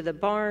into the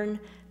barn,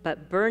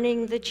 but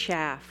burning the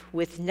chaff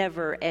with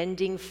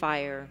never-ending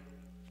fire."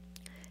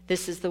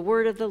 This is the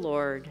word of the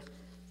Lord.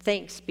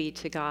 Thanks be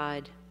to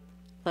God.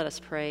 Let us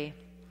pray.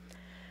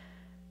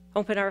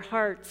 Open our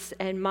hearts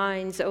and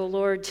minds, O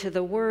Lord, to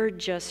the word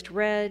just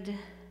read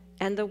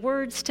and the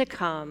words to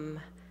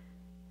come,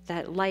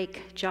 that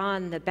like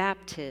John the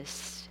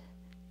Baptist,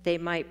 they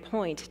might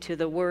point to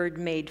the Word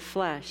made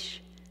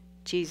flesh,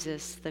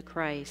 Jesus the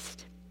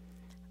Christ.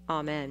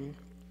 Amen.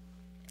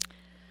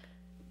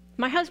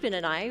 My husband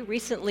and I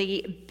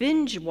recently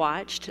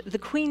binge-watched The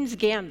Queen's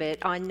Gambit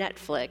on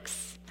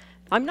Netflix.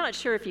 I'm not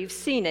sure if you've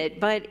seen it,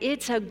 but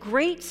it's a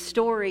great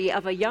story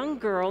of a young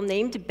girl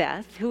named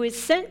Beth who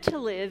is sent to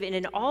live in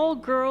an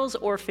all-girls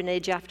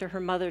orphanage after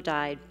her mother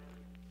died.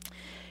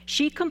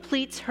 She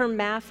completes her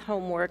math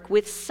homework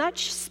with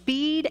such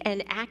speed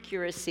and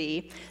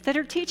accuracy that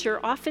her teacher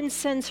often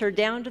sends her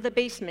down to the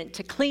basement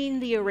to clean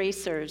the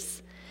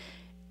erasers.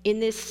 In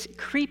this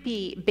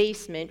creepy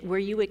basement where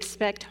you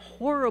expect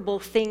horrible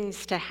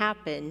things to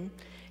happen,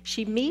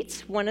 she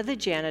meets one of the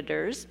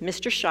janitors,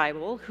 Mr.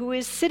 Scheibel, who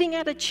is sitting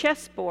at a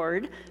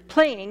chessboard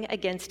playing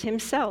against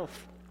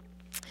himself.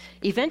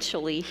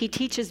 Eventually, he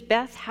teaches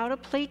Beth how to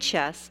play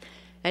chess,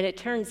 and it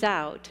turns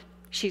out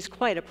she's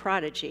quite a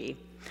prodigy.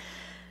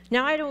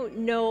 Now, I don't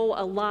know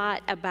a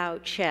lot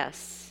about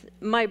chess.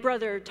 My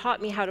brother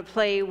taught me how to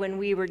play when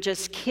we were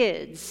just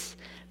kids.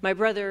 My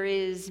brother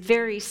is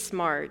very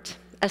smart,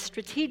 a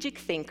strategic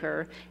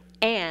thinker,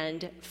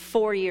 and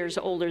 4 years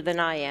older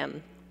than I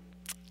am.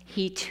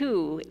 He,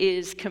 too,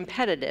 is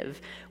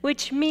competitive,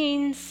 which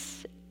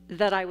means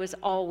that I was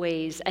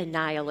always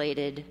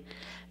annihilated.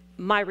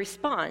 My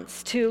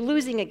response to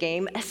losing a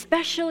game,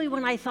 especially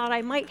when I thought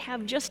I might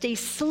have just a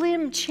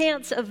slim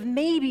chance of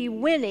maybe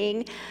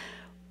winning,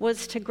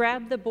 was to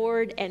grab the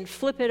board and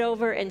flip it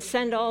over and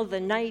send all the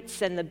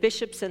knights and the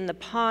bishops and the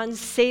pawns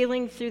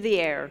sailing through the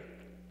air.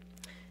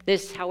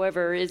 This,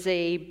 however, is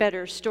a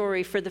better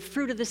story for the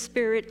fruit of the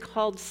Spirit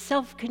called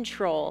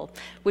self-control,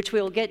 which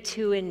we'll get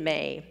to in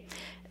May.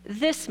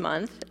 This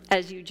month,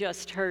 as you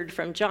just heard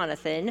from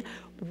Jonathan,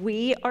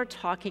 we are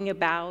talking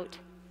about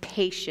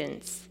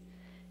patience.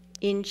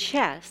 In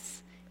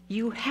chess,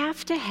 you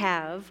have to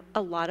have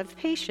a lot of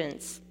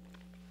patience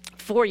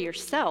for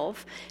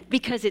yourself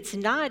because it's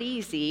not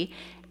easy,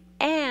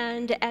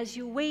 and as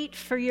you wait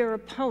for your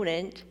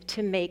opponent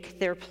to make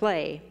their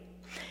play.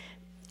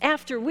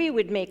 After we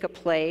would make a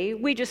play,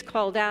 we just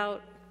called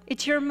out,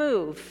 "It's your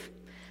move."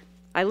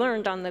 I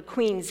learned on the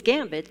Queen's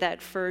Gambit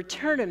that for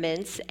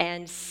tournaments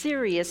and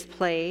serious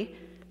play,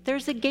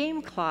 there's a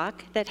game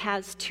clock that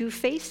has two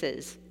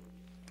faces.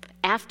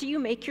 After you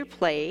make your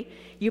play,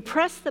 you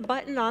press the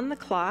button on the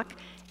clock,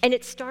 and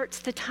it starts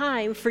the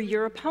time for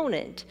your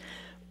opponent.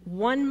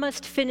 One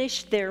must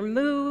finish their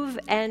move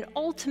and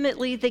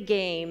ultimately the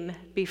game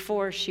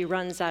before she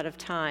runs out of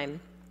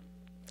time.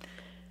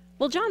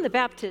 Well, John the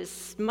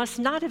Baptist must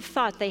not have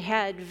thought they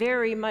had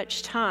very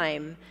much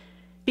time,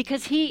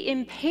 because he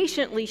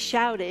impatiently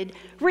shouted,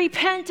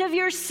 "Repent of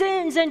your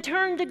sins and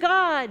turn to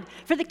God,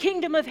 for the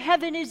kingdom of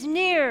heaven is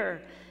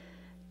near."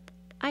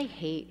 I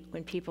hate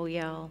when people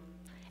yell,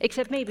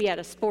 except maybe at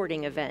a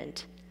sporting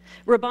event.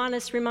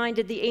 Rabanus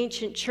reminded the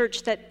ancient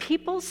church that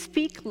people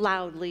speak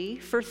loudly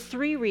for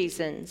three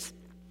reasons: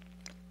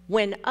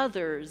 when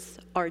others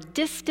are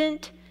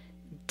distant,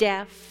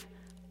 deaf,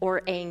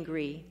 or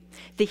angry.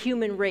 The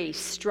human race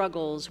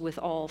struggles with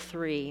all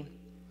three.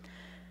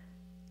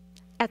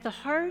 At the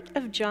heart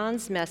of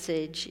John's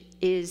message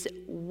is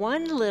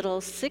one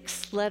little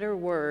 6-letter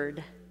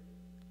word: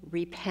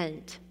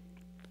 repent.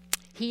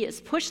 He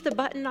has pushed the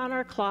button on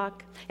our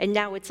clock, and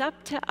now it's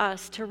up to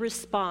us to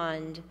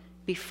respond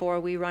before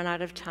we run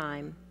out of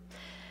time.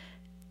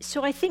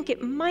 So I think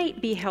it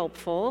might be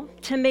helpful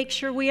to make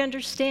sure we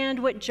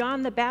understand what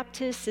John the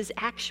Baptist is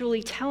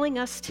actually telling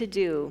us to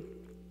do.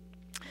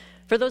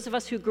 For those of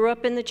us who grew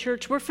up in the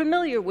church, we're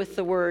familiar with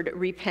the word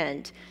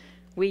repent.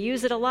 We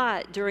use it a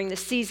lot during the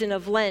season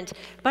of Lent,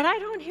 but I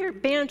don't hear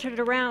it bantered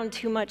around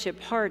too much at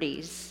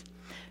parties.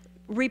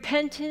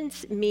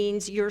 Repentance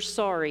means you're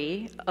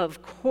sorry,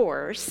 of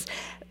course,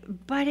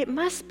 but it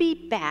must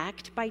be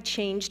backed by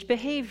changed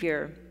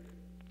behavior.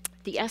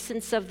 The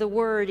essence of the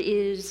word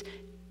is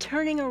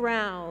turning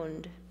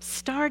around,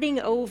 starting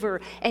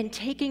over, and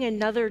taking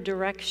another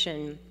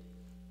direction.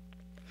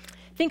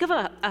 Think of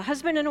a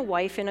husband and a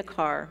wife in a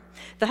car.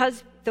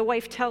 The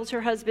wife tells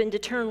her husband to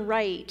turn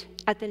right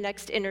at the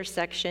next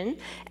intersection,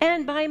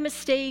 and by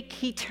mistake,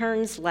 he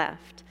turns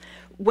left.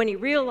 When he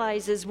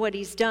realizes what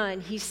he's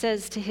done, he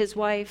says to his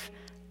wife,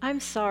 "I'm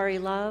sorry,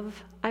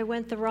 love, I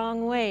went the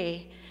wrong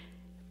way."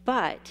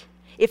 But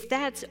if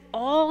that's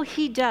all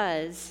he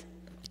does,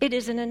 it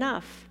isn't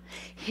enough.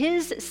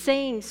 His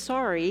saying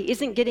sorry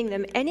isn't getting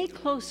them any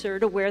closer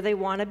to where they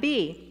want to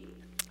be.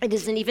 It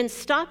isn't even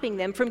stopping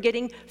them from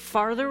getting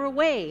farther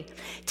away.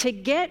 To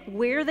get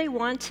where they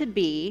want to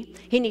be,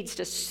 he needs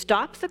to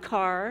stop the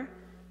car,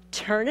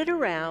 turn it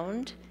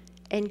around,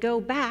 and go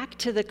back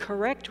to the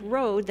correct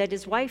road that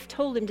his wife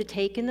told him to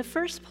take in the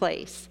first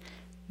place.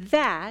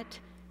 That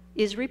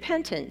is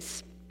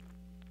repentance.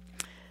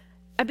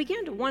 I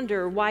began to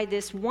wonder why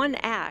this one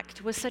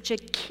act was such a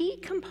key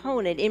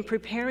component in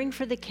preparing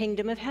for the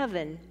kingdom of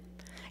heaven.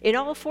 In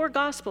all 4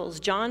 Gospels,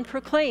 John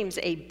proclaims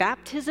a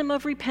baptism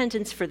of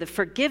repentance for the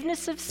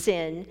forgiveness of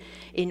sin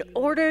in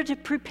order to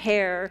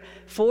prepare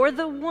for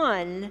the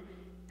one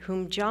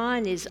whom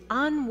John is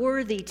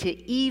unworthy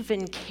to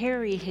even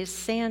carry his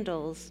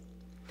sandals.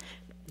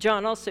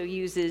 John also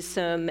uses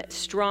some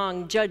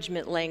strong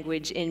judgment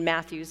language in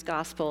Matthew's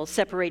Gospel,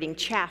 separating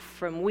chaff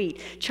from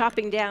wheat,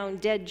 chopping down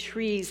dead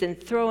trees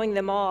and throwing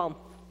them all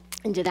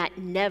into that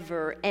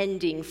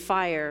never-ending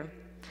fire.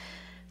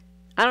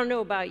 I don't know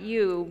about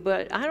you,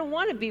 but I don't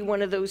want to be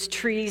one of those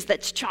trees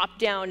that's chopped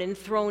down and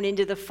thrown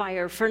into the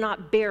fire for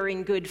not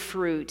bearing good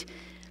fruit.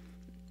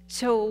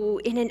 So,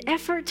 in an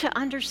effort to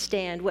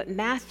understand what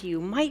Matthew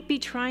might be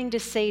trying to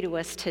say to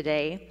us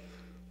today,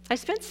 I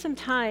spent some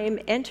time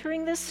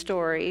entering this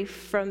story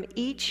from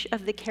each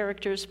of the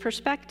characters'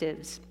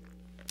 perspectives.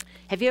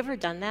 Have you ever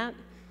done that?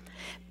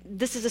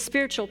 This is a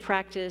spiritual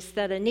practice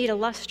that Anita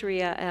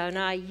Lustria and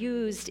I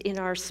used in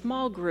our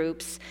small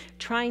groups,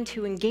 trying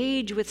to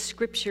engage with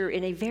Scripture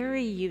in a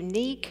very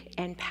unique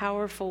and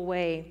powerful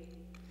way.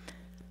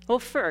 Well,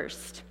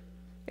 first,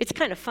 it's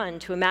kind of fun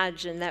to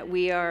imagine that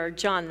we are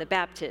John the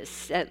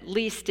Baptist, at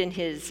least in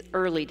his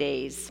early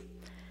days.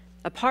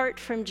 Apart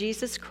from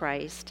Jesus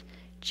Christ,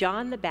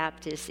 John the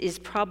Baptist is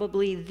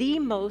probably the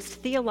most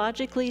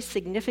theologically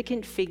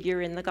significant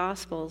figure in the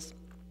Gospels.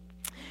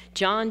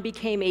 John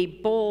became a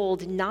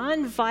bold,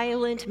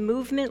 nonviolent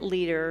movement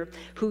leader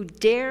who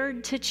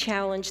dared to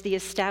challenge the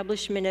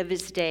establishment of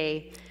his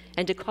day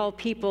and to call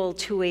people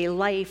to a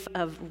life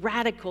of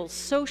radical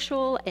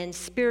social and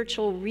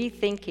spiritual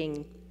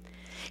rethinking.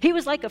 He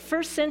was like a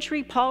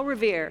first-century Paul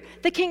Revere.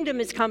 The kingdom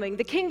is coming,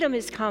 the kingdom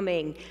is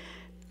coming.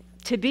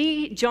 To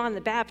be John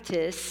the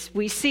Baptist,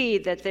 we see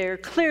that there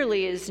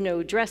clearly is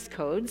no dress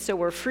code, so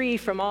we're free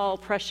from all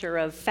pressure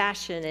of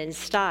fashion and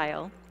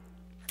style.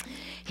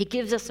 He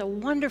gives us a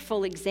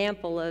wonderful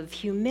example of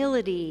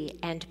humility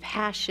and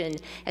passion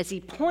as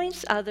he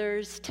points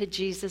others to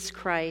Jesus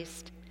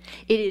Christ.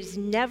 It is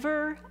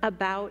never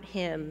about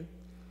him.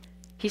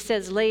 He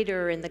says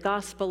later in the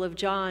Gospel of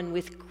John,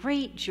 with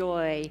great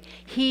joy,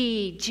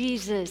 he,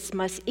 Jesus,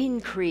 must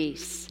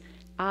increase,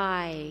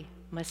 I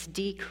must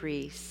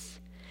decrease.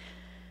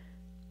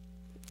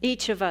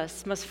 Each of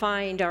us must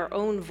find our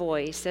own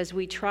voice as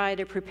we try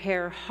to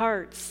prepare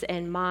hearts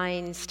and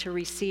minds to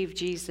receive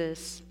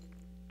Jesus.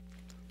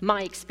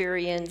 My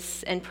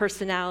experience and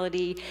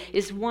personality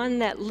is one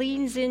that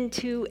leans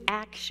into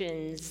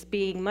actions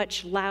being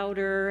much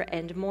louder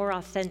and more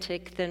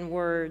authentic than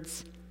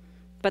words.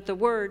 But the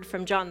word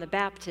from John the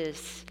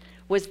Baptist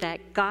was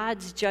that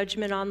God's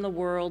judgment on the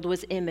world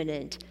was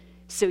imminent,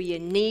 so you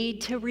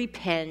need to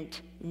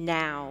repent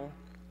now.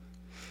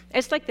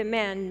 It's like the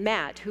man,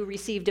 Matt, who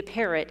received a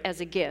parrot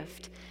as a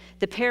gift.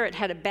 The parrot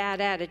had a bad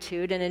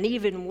attitude and an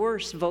even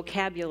worse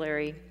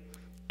vocabulary.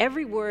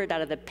 Every word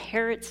out of the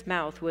parrot's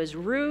mouth was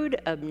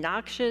rude,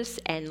 obnoxious,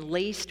 and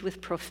laced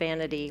with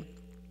profanity.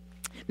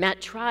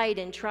 Matt tried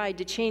and tried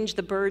to change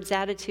the bird's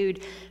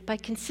attitude by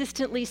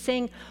consistently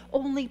saying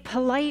only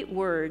polite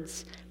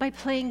words, by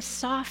playing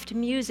soft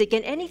music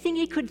and anything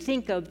he could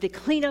think of to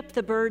clean up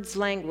the bird's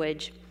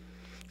language.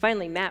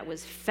 Finally, Matt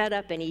was fed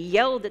up and he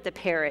yelled at the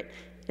parrot,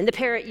 and the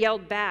parrot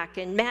yelled back,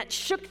 and Matt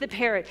shook the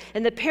parrot,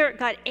 and the parrot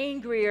got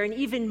angrier and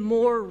even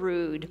more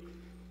rude.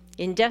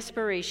 In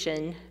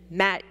desperation,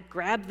 Matt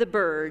grabbed the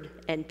bird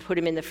and put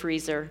him in the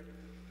freezer.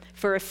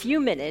 For a few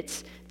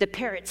minutes, the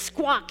parrot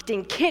squawked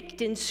and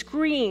kicked and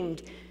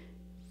screamed.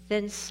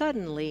 Then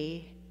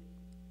suddenly,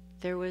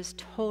 there was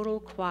total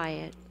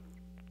quiet.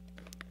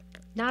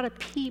 Not a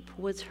peep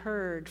was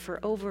heard for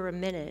over a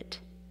minute.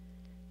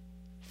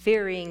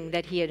 Fearing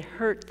that he had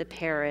hurt the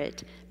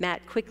parrot,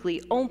 Matt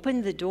quickly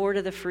opened the door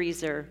to the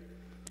freezer.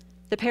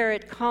 The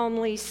parrot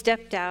calmly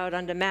stepped out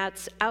onto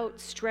Matt's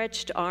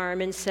outstretched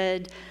arm and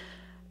said,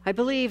 "I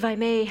believe I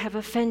may have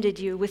offended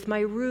you with my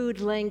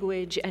rude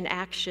language and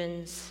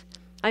actions.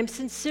 I'm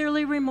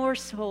sincerely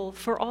remorseful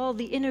for all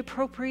the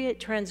inappropriate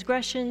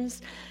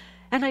transgressions,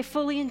 and I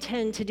fully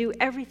intend to do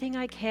everything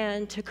I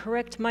can to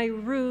correct my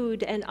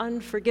rude and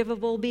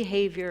unforgivable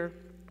behavior."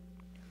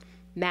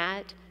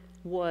 Matt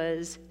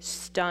was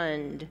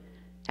stunned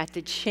at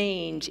the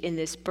change in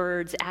this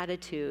bird's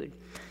attitude.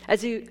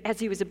 As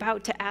he was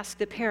about to ask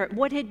the parrot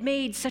what had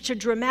made such a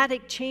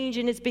dramatic change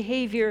in his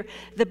behavior,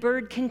 the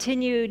bird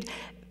continued,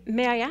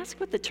 "May I ask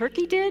what the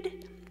turkey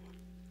did?"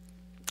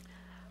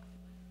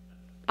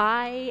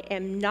 I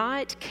am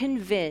not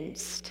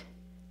convinced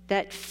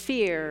that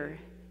fear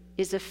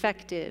is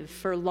effective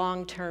for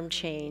long-term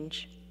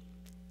change.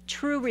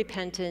 True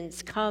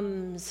repentance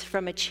comes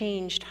from a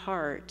changed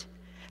heart,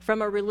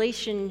 from a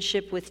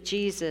relationship with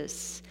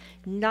Jesus,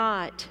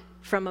 not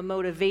from a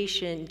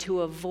motivation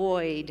to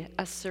avoid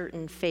a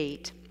certain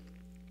fate.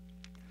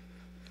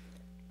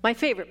 My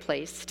favorite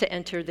place to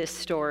enter this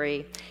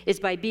story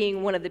is by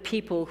being one of the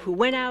people who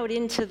went out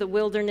into the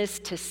wilderness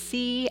to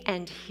see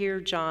and hear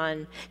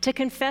John, to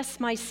confess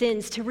my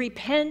sins, to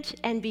repent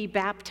and be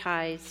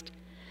baptized.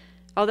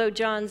 Although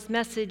John's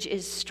message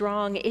is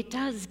strong, it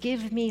does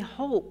give me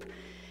hope,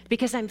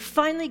 because I'm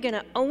finally going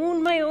to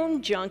own my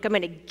own junk. I'm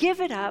going to give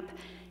it up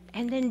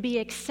and then be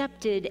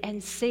accepted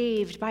and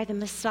saved by the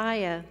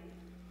Messiah.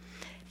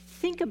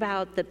 Think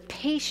about the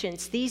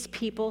patience these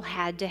people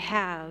had to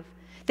have.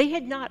 They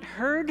had not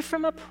heard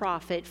from a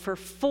prophet for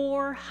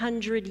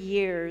 400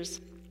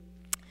 years.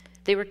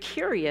 They were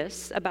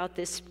curious about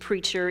this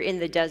preacher in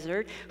the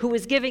desert who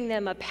was giving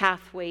them a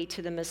pathway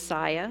to the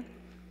Messiah.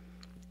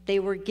 They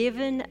were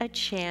given a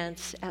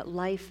chance at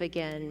life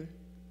again.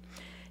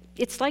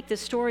 It's like the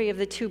story of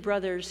the two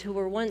brothers who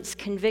were once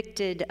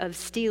convicted of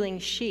stealing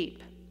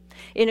sheep.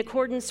 In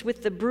accordance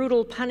with the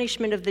brutal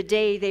punishment of the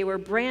day, they were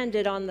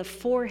branded on the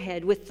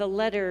forehead with the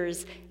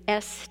letters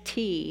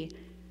ST,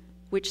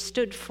 which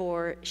stood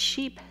for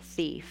sheep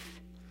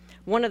thief.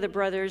 One of the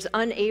brothers,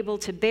 unable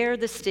to bear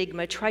the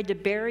stigma, tried to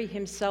bury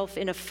himself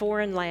in a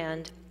foreign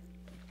land.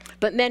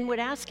 But men would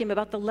ask him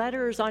about the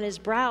letters on his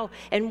brow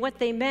and what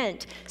they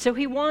meant. So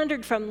he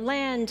wandered from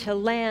land to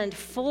land,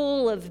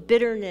 full of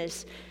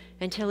bitterness,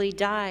 until he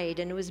died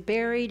and was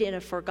buried in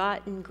a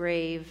forgotten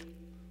grave.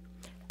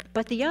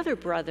 But the other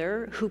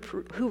brother,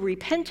 who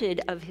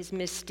repented of his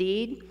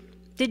misdeed,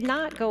 did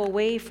not go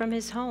away from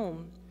his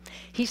home.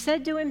 He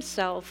said to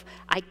himself,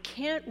 "I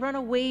can't run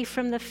away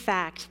from the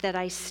fact that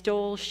I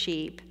stole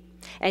sheep,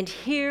 and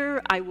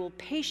here I will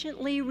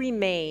patiently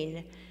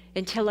remain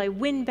until I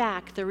win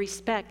back the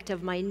respect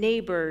of my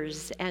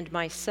neighbors and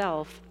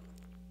myself."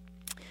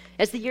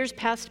 As the years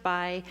passed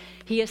by,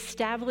 he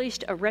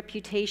established a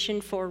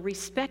reputation for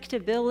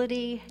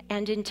respectability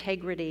and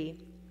integrity.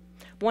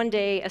 One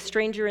day, a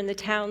stranger in the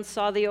town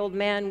saw the old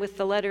man with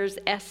the letters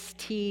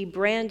ST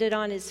branded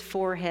on his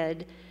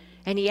forehead,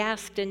 and he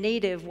asked a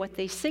native what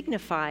they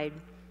signified.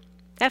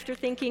 After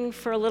thinking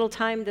for a little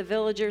time, the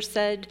villager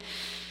said,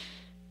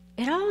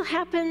 "It all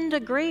happened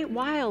a great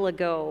while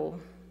ago,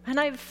 and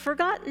I've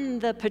forgotten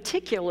the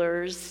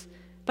particulars,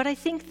 but I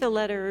think the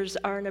letters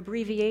are an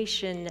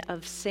abbreviation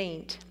of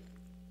saint."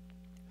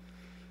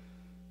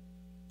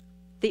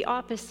 The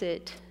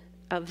opposite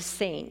of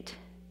saint,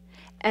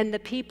 and the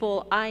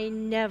people I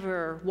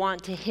never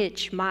want to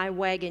hitch my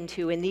wagon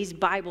to in these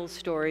Bible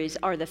stories,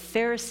 are the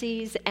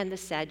Pharisees and the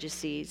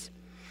Sadducees.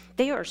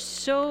 They are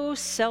so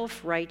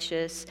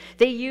self-righteous.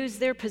 They use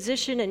their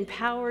position and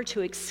power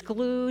to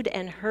exclude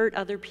and hurt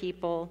other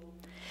people.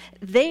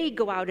 They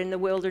go out in the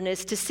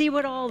wilderness to see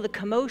what all the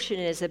commotion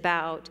is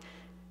about,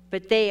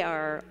 but they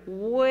are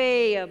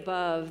way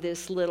above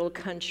this little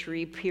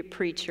country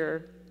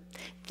preacher.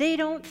 They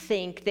don't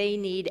think they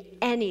need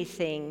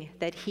anything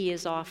that he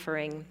is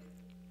offering.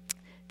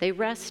 They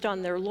rest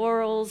on their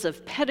laurels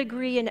of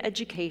pedigree and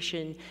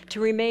education to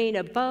remain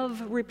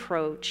above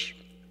reproach.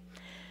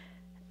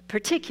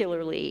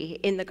 Particularly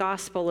in the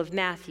Gospel of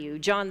Matthew,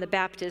 John the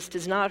Baptist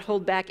does not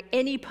hold back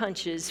any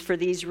punches for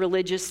these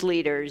religious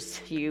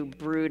leaders, you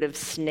brood of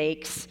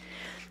snakes.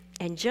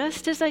 And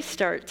just as I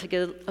start to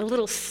get a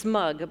little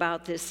smug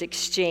about this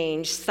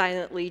exchange,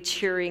 silently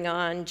cheering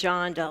on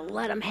John to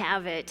let him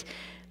have it,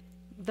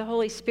 the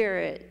Holy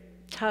Spirit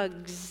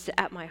tugs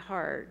at my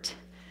heart.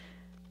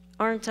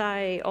 Aren't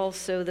I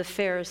also the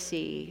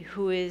Pharisee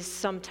who is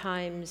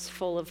sometimes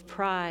full of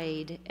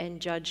pride and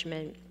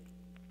judgment?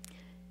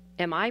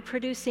 Am I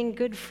producing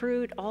good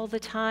fruit all the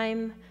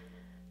time,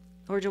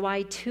 or do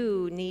I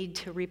too need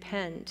to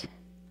repent?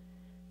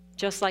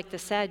 Just like the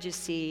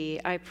Sadducee,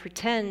 I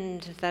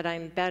pretend that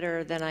I'm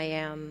better than I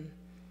am,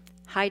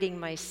 hiding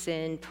my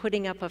sin,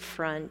 putting up a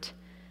front,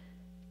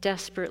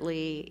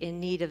 desperately in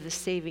need of the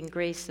saving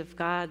grace of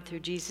God through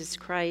Jesus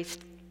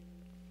Christ,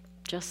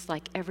 just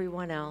like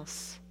everyone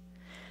else.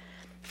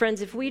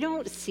 Friends, if we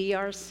don't see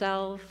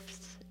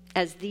ourselves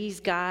as these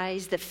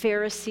guys, the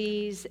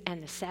Pharisees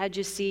and the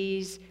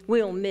Sadducees,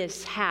 we'll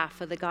miss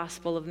half of the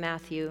Gospel of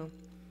Matthew.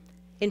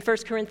 In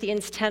 1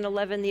 Corinthians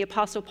 10:11, the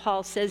Apostle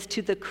Paul says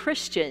to the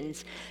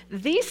Christians,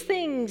 these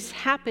things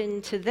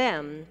happened to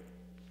them,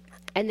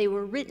 and they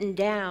were written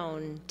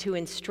down to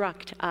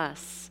instruct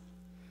us.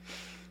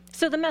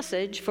 So the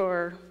message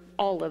for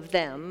all of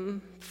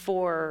them,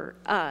 for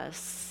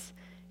us,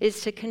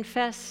 is to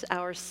confess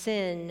our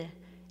sin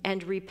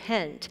and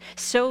repent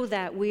so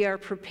that we are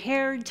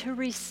prepared to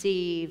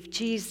receive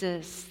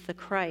Jesus the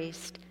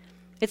Christ.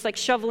 It's like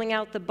shoveling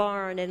out the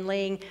barn and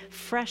laying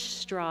fresh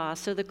straw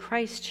so the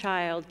Christ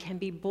child can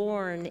be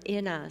born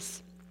in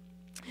us.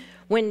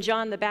 When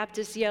John the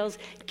Baptist yells,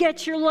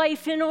 "Get your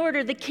life in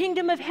order, the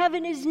kingdom of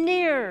heaven is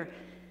near,"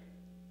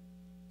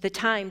 the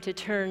time to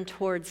turn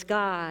towards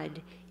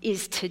God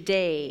is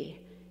today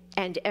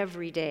and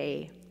every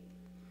day.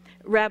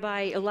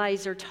 Rabbi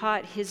Eliezer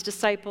taught his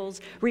disciples,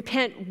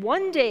 repent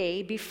one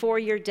day before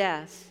your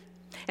death.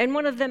 And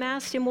one of them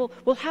asked him,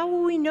 well, how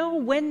will we know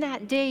when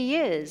that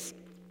day is?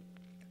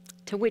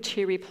 To which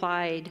he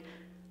replied,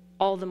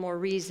 all the more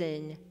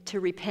reason to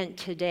repent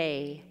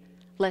today,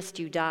 lest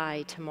you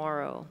die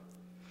tomorrow.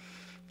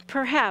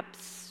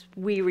 Perhaps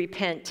we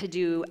repent to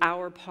do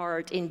our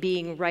part in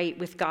being right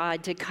with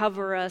God, to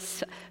cover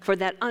us for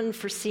that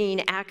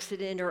unforeseen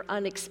accident or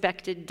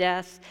unexpected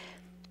death.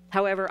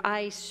 However,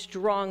 I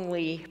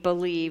strongly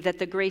believe that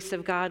the grace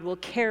of God will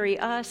carry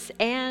us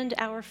and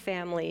our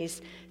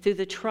families through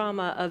the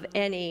trauma of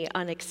any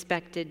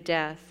unexpected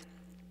death.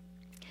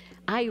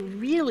 I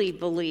really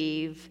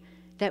believe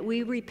that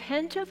we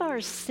repent of our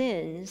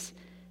sins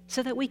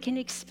so that we can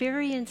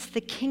experience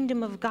the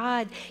kingdom of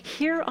God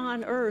here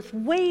on earth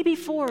way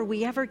before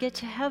we ever get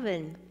to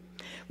heaven.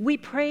 We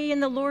pray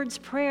in the Lord's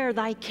Prayer,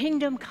 thy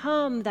kingdom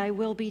come, thy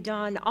will be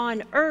done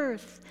on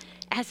earth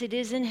as it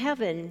is in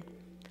heaven.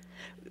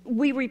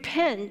 We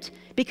repent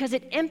because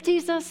it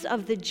empties us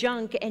of the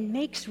junk and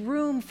makes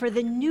room for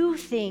the new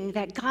thing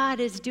that God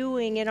is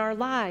doing in our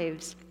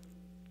lives.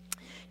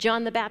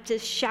 John the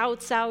Baptist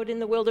shouts out in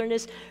the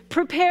wilderness,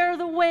 prepare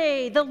the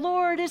way, the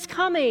Lord is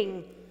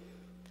coming.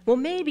 Well,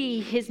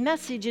 maybe his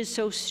message is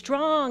so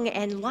strong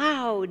and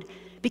loud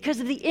because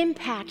of the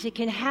impact it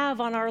can have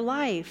on our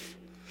life.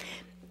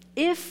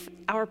 If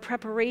our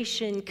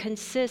preparation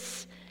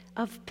consists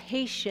of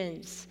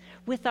patience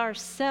with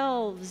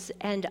ourselves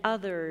and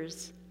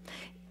others,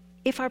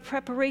 if our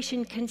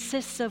preparation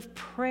consists of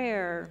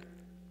prayer,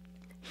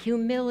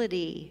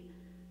 humility,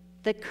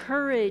 the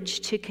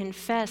courage to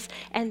confess,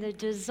 and the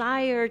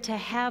desire to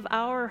have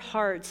our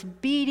hearts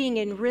beating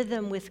in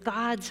rhythm with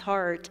God's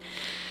heart,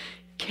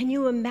 can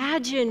you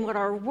imagine what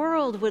our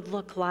world would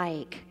look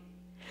like?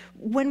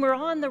 When we're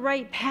on the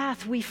right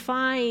path, we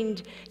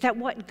find that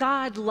what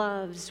God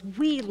loves,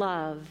 we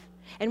love,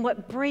 and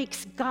what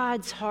breaks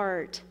God's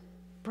heart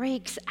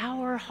breaks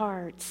our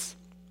hearts.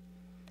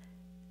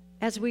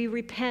 As we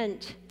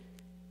repent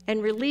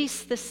and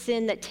release the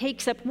sin that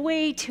takes up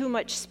way too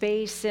much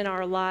space in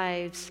our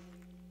lives,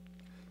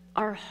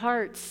 our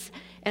hearts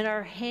and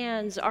our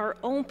hands are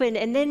open,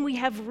 and then we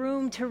have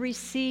room to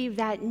receive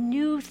that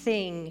new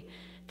thing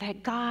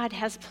that God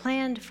has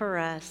planned for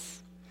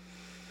us.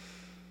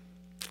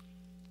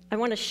 I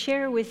want to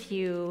share with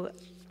you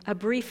a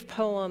brief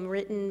poem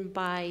written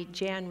by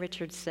Jan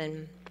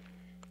Richardson.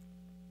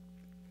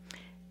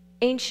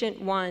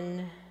 Ancient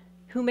One,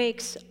 who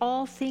makes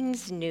all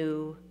things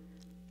new,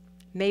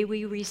 may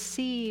we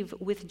receive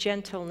with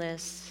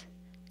gentleness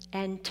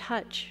and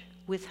touch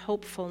with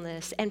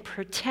hopefulness and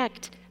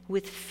protect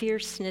with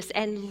fierceness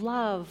and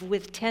love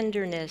with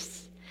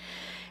tenderness.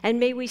 And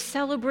may we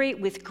celebrate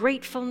with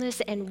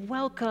gratefulness and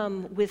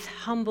welcome with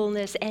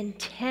humbleness and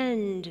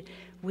tend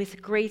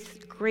with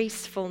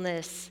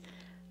gracefulness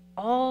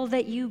all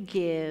that you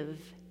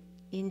give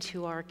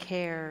into our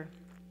care.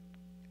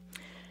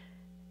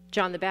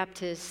 John the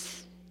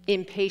Baptist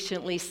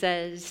impatiently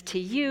says to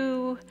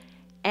you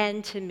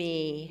and to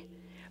me,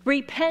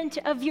 repent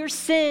of your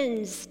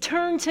sins,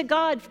 turn to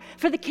God,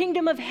 for the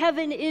kingdom of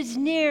heaven is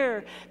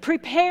near.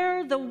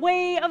 Prepare the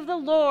way of the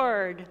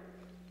Lord.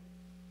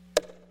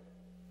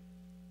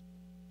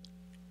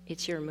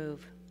 It's your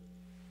move.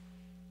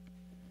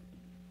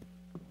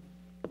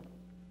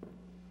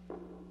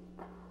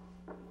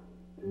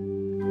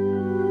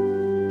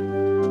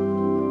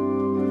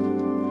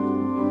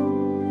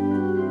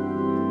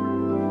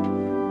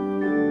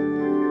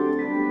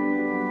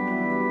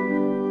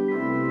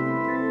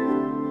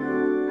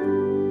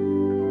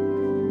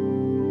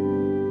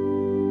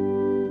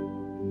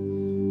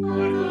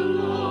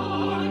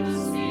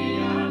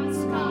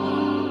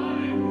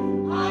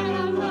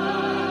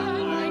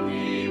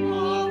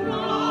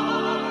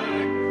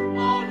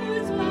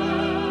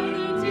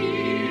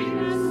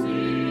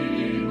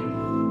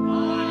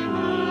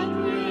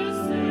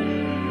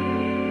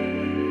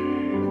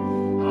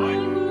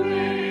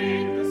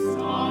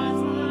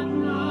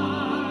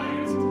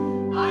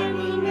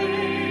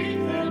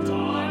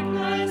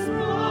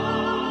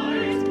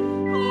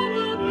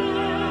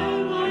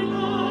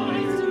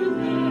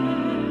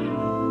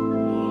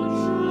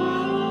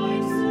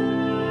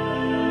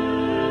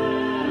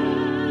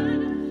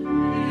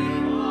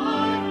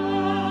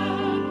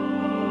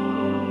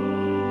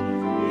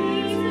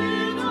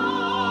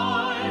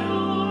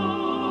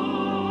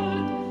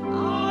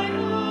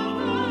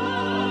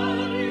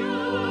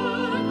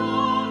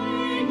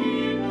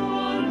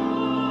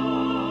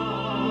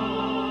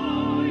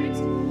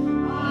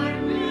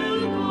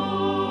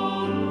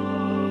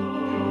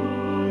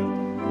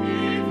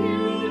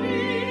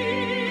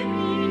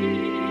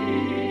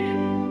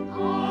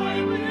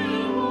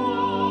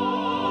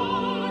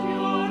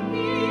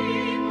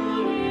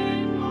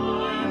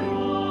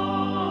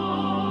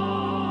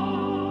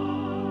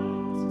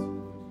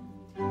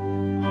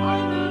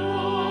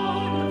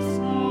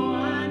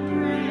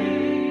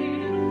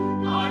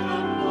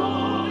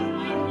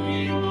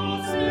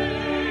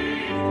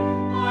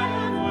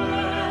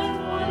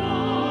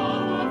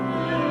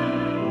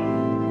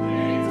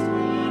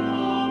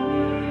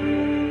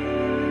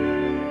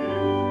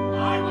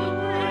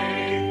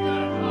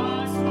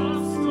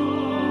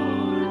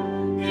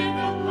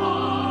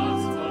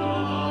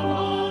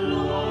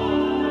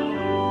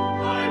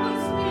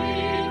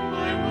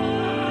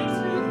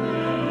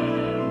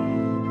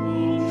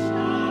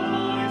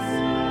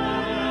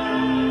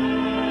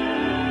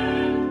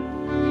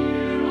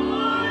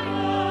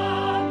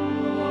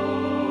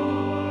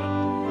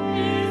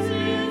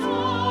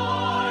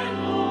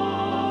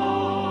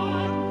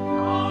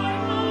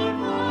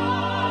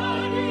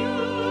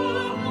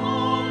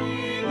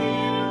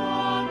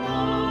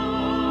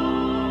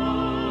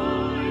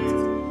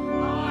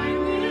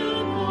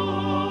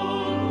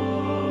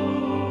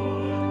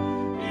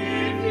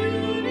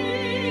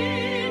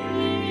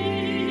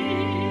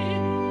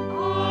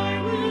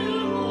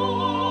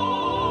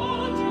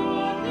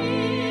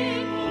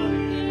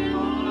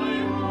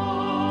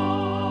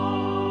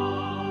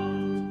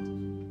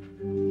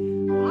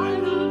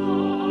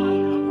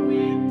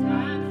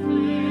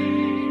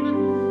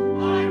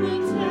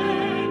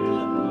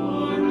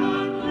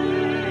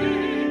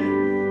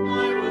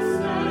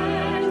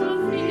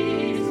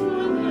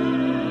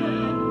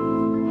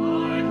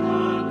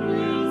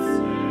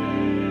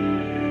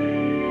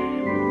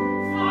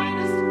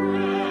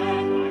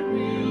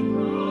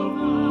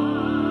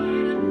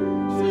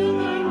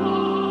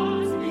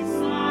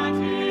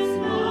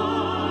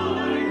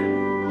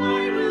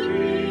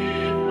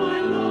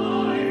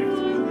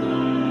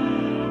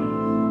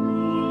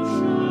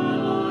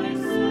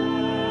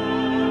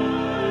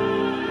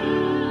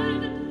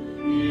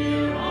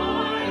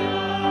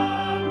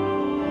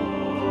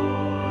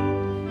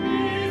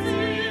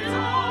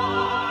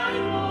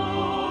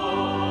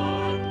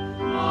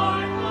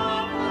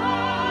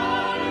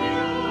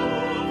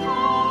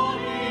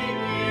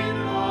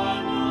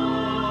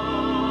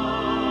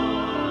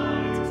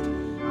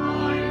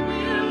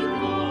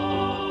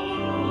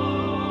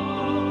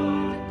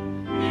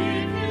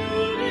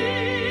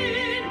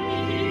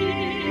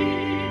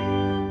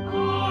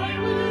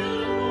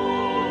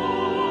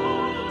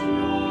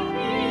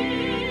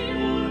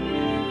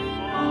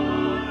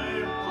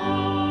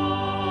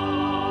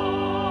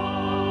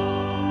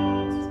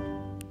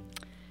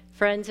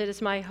 Friends, it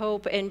is my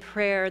hope and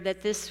prayer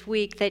that this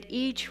week that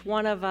each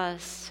one of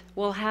us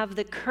will have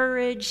the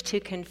courage to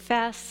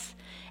confess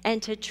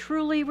and to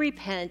truly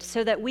repent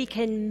so that we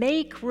can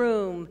make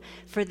room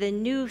for the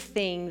new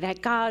thing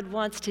that God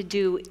wants to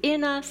do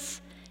in us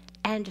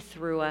and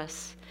through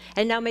us.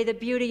 And now may the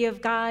beauty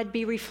of God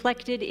be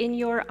reflected in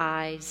your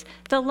eyes,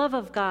 the love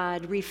of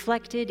God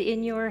reflected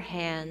in your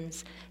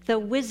hands, the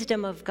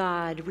wisdom of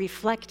God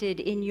reflected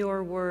in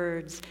your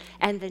words,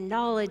 and the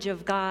knowledge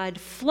of God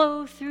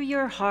flow through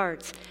your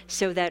hearts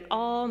so that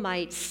all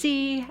might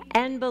see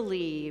and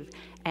believe.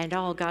 And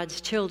all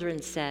God's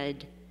children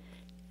said,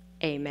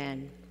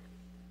 Amen.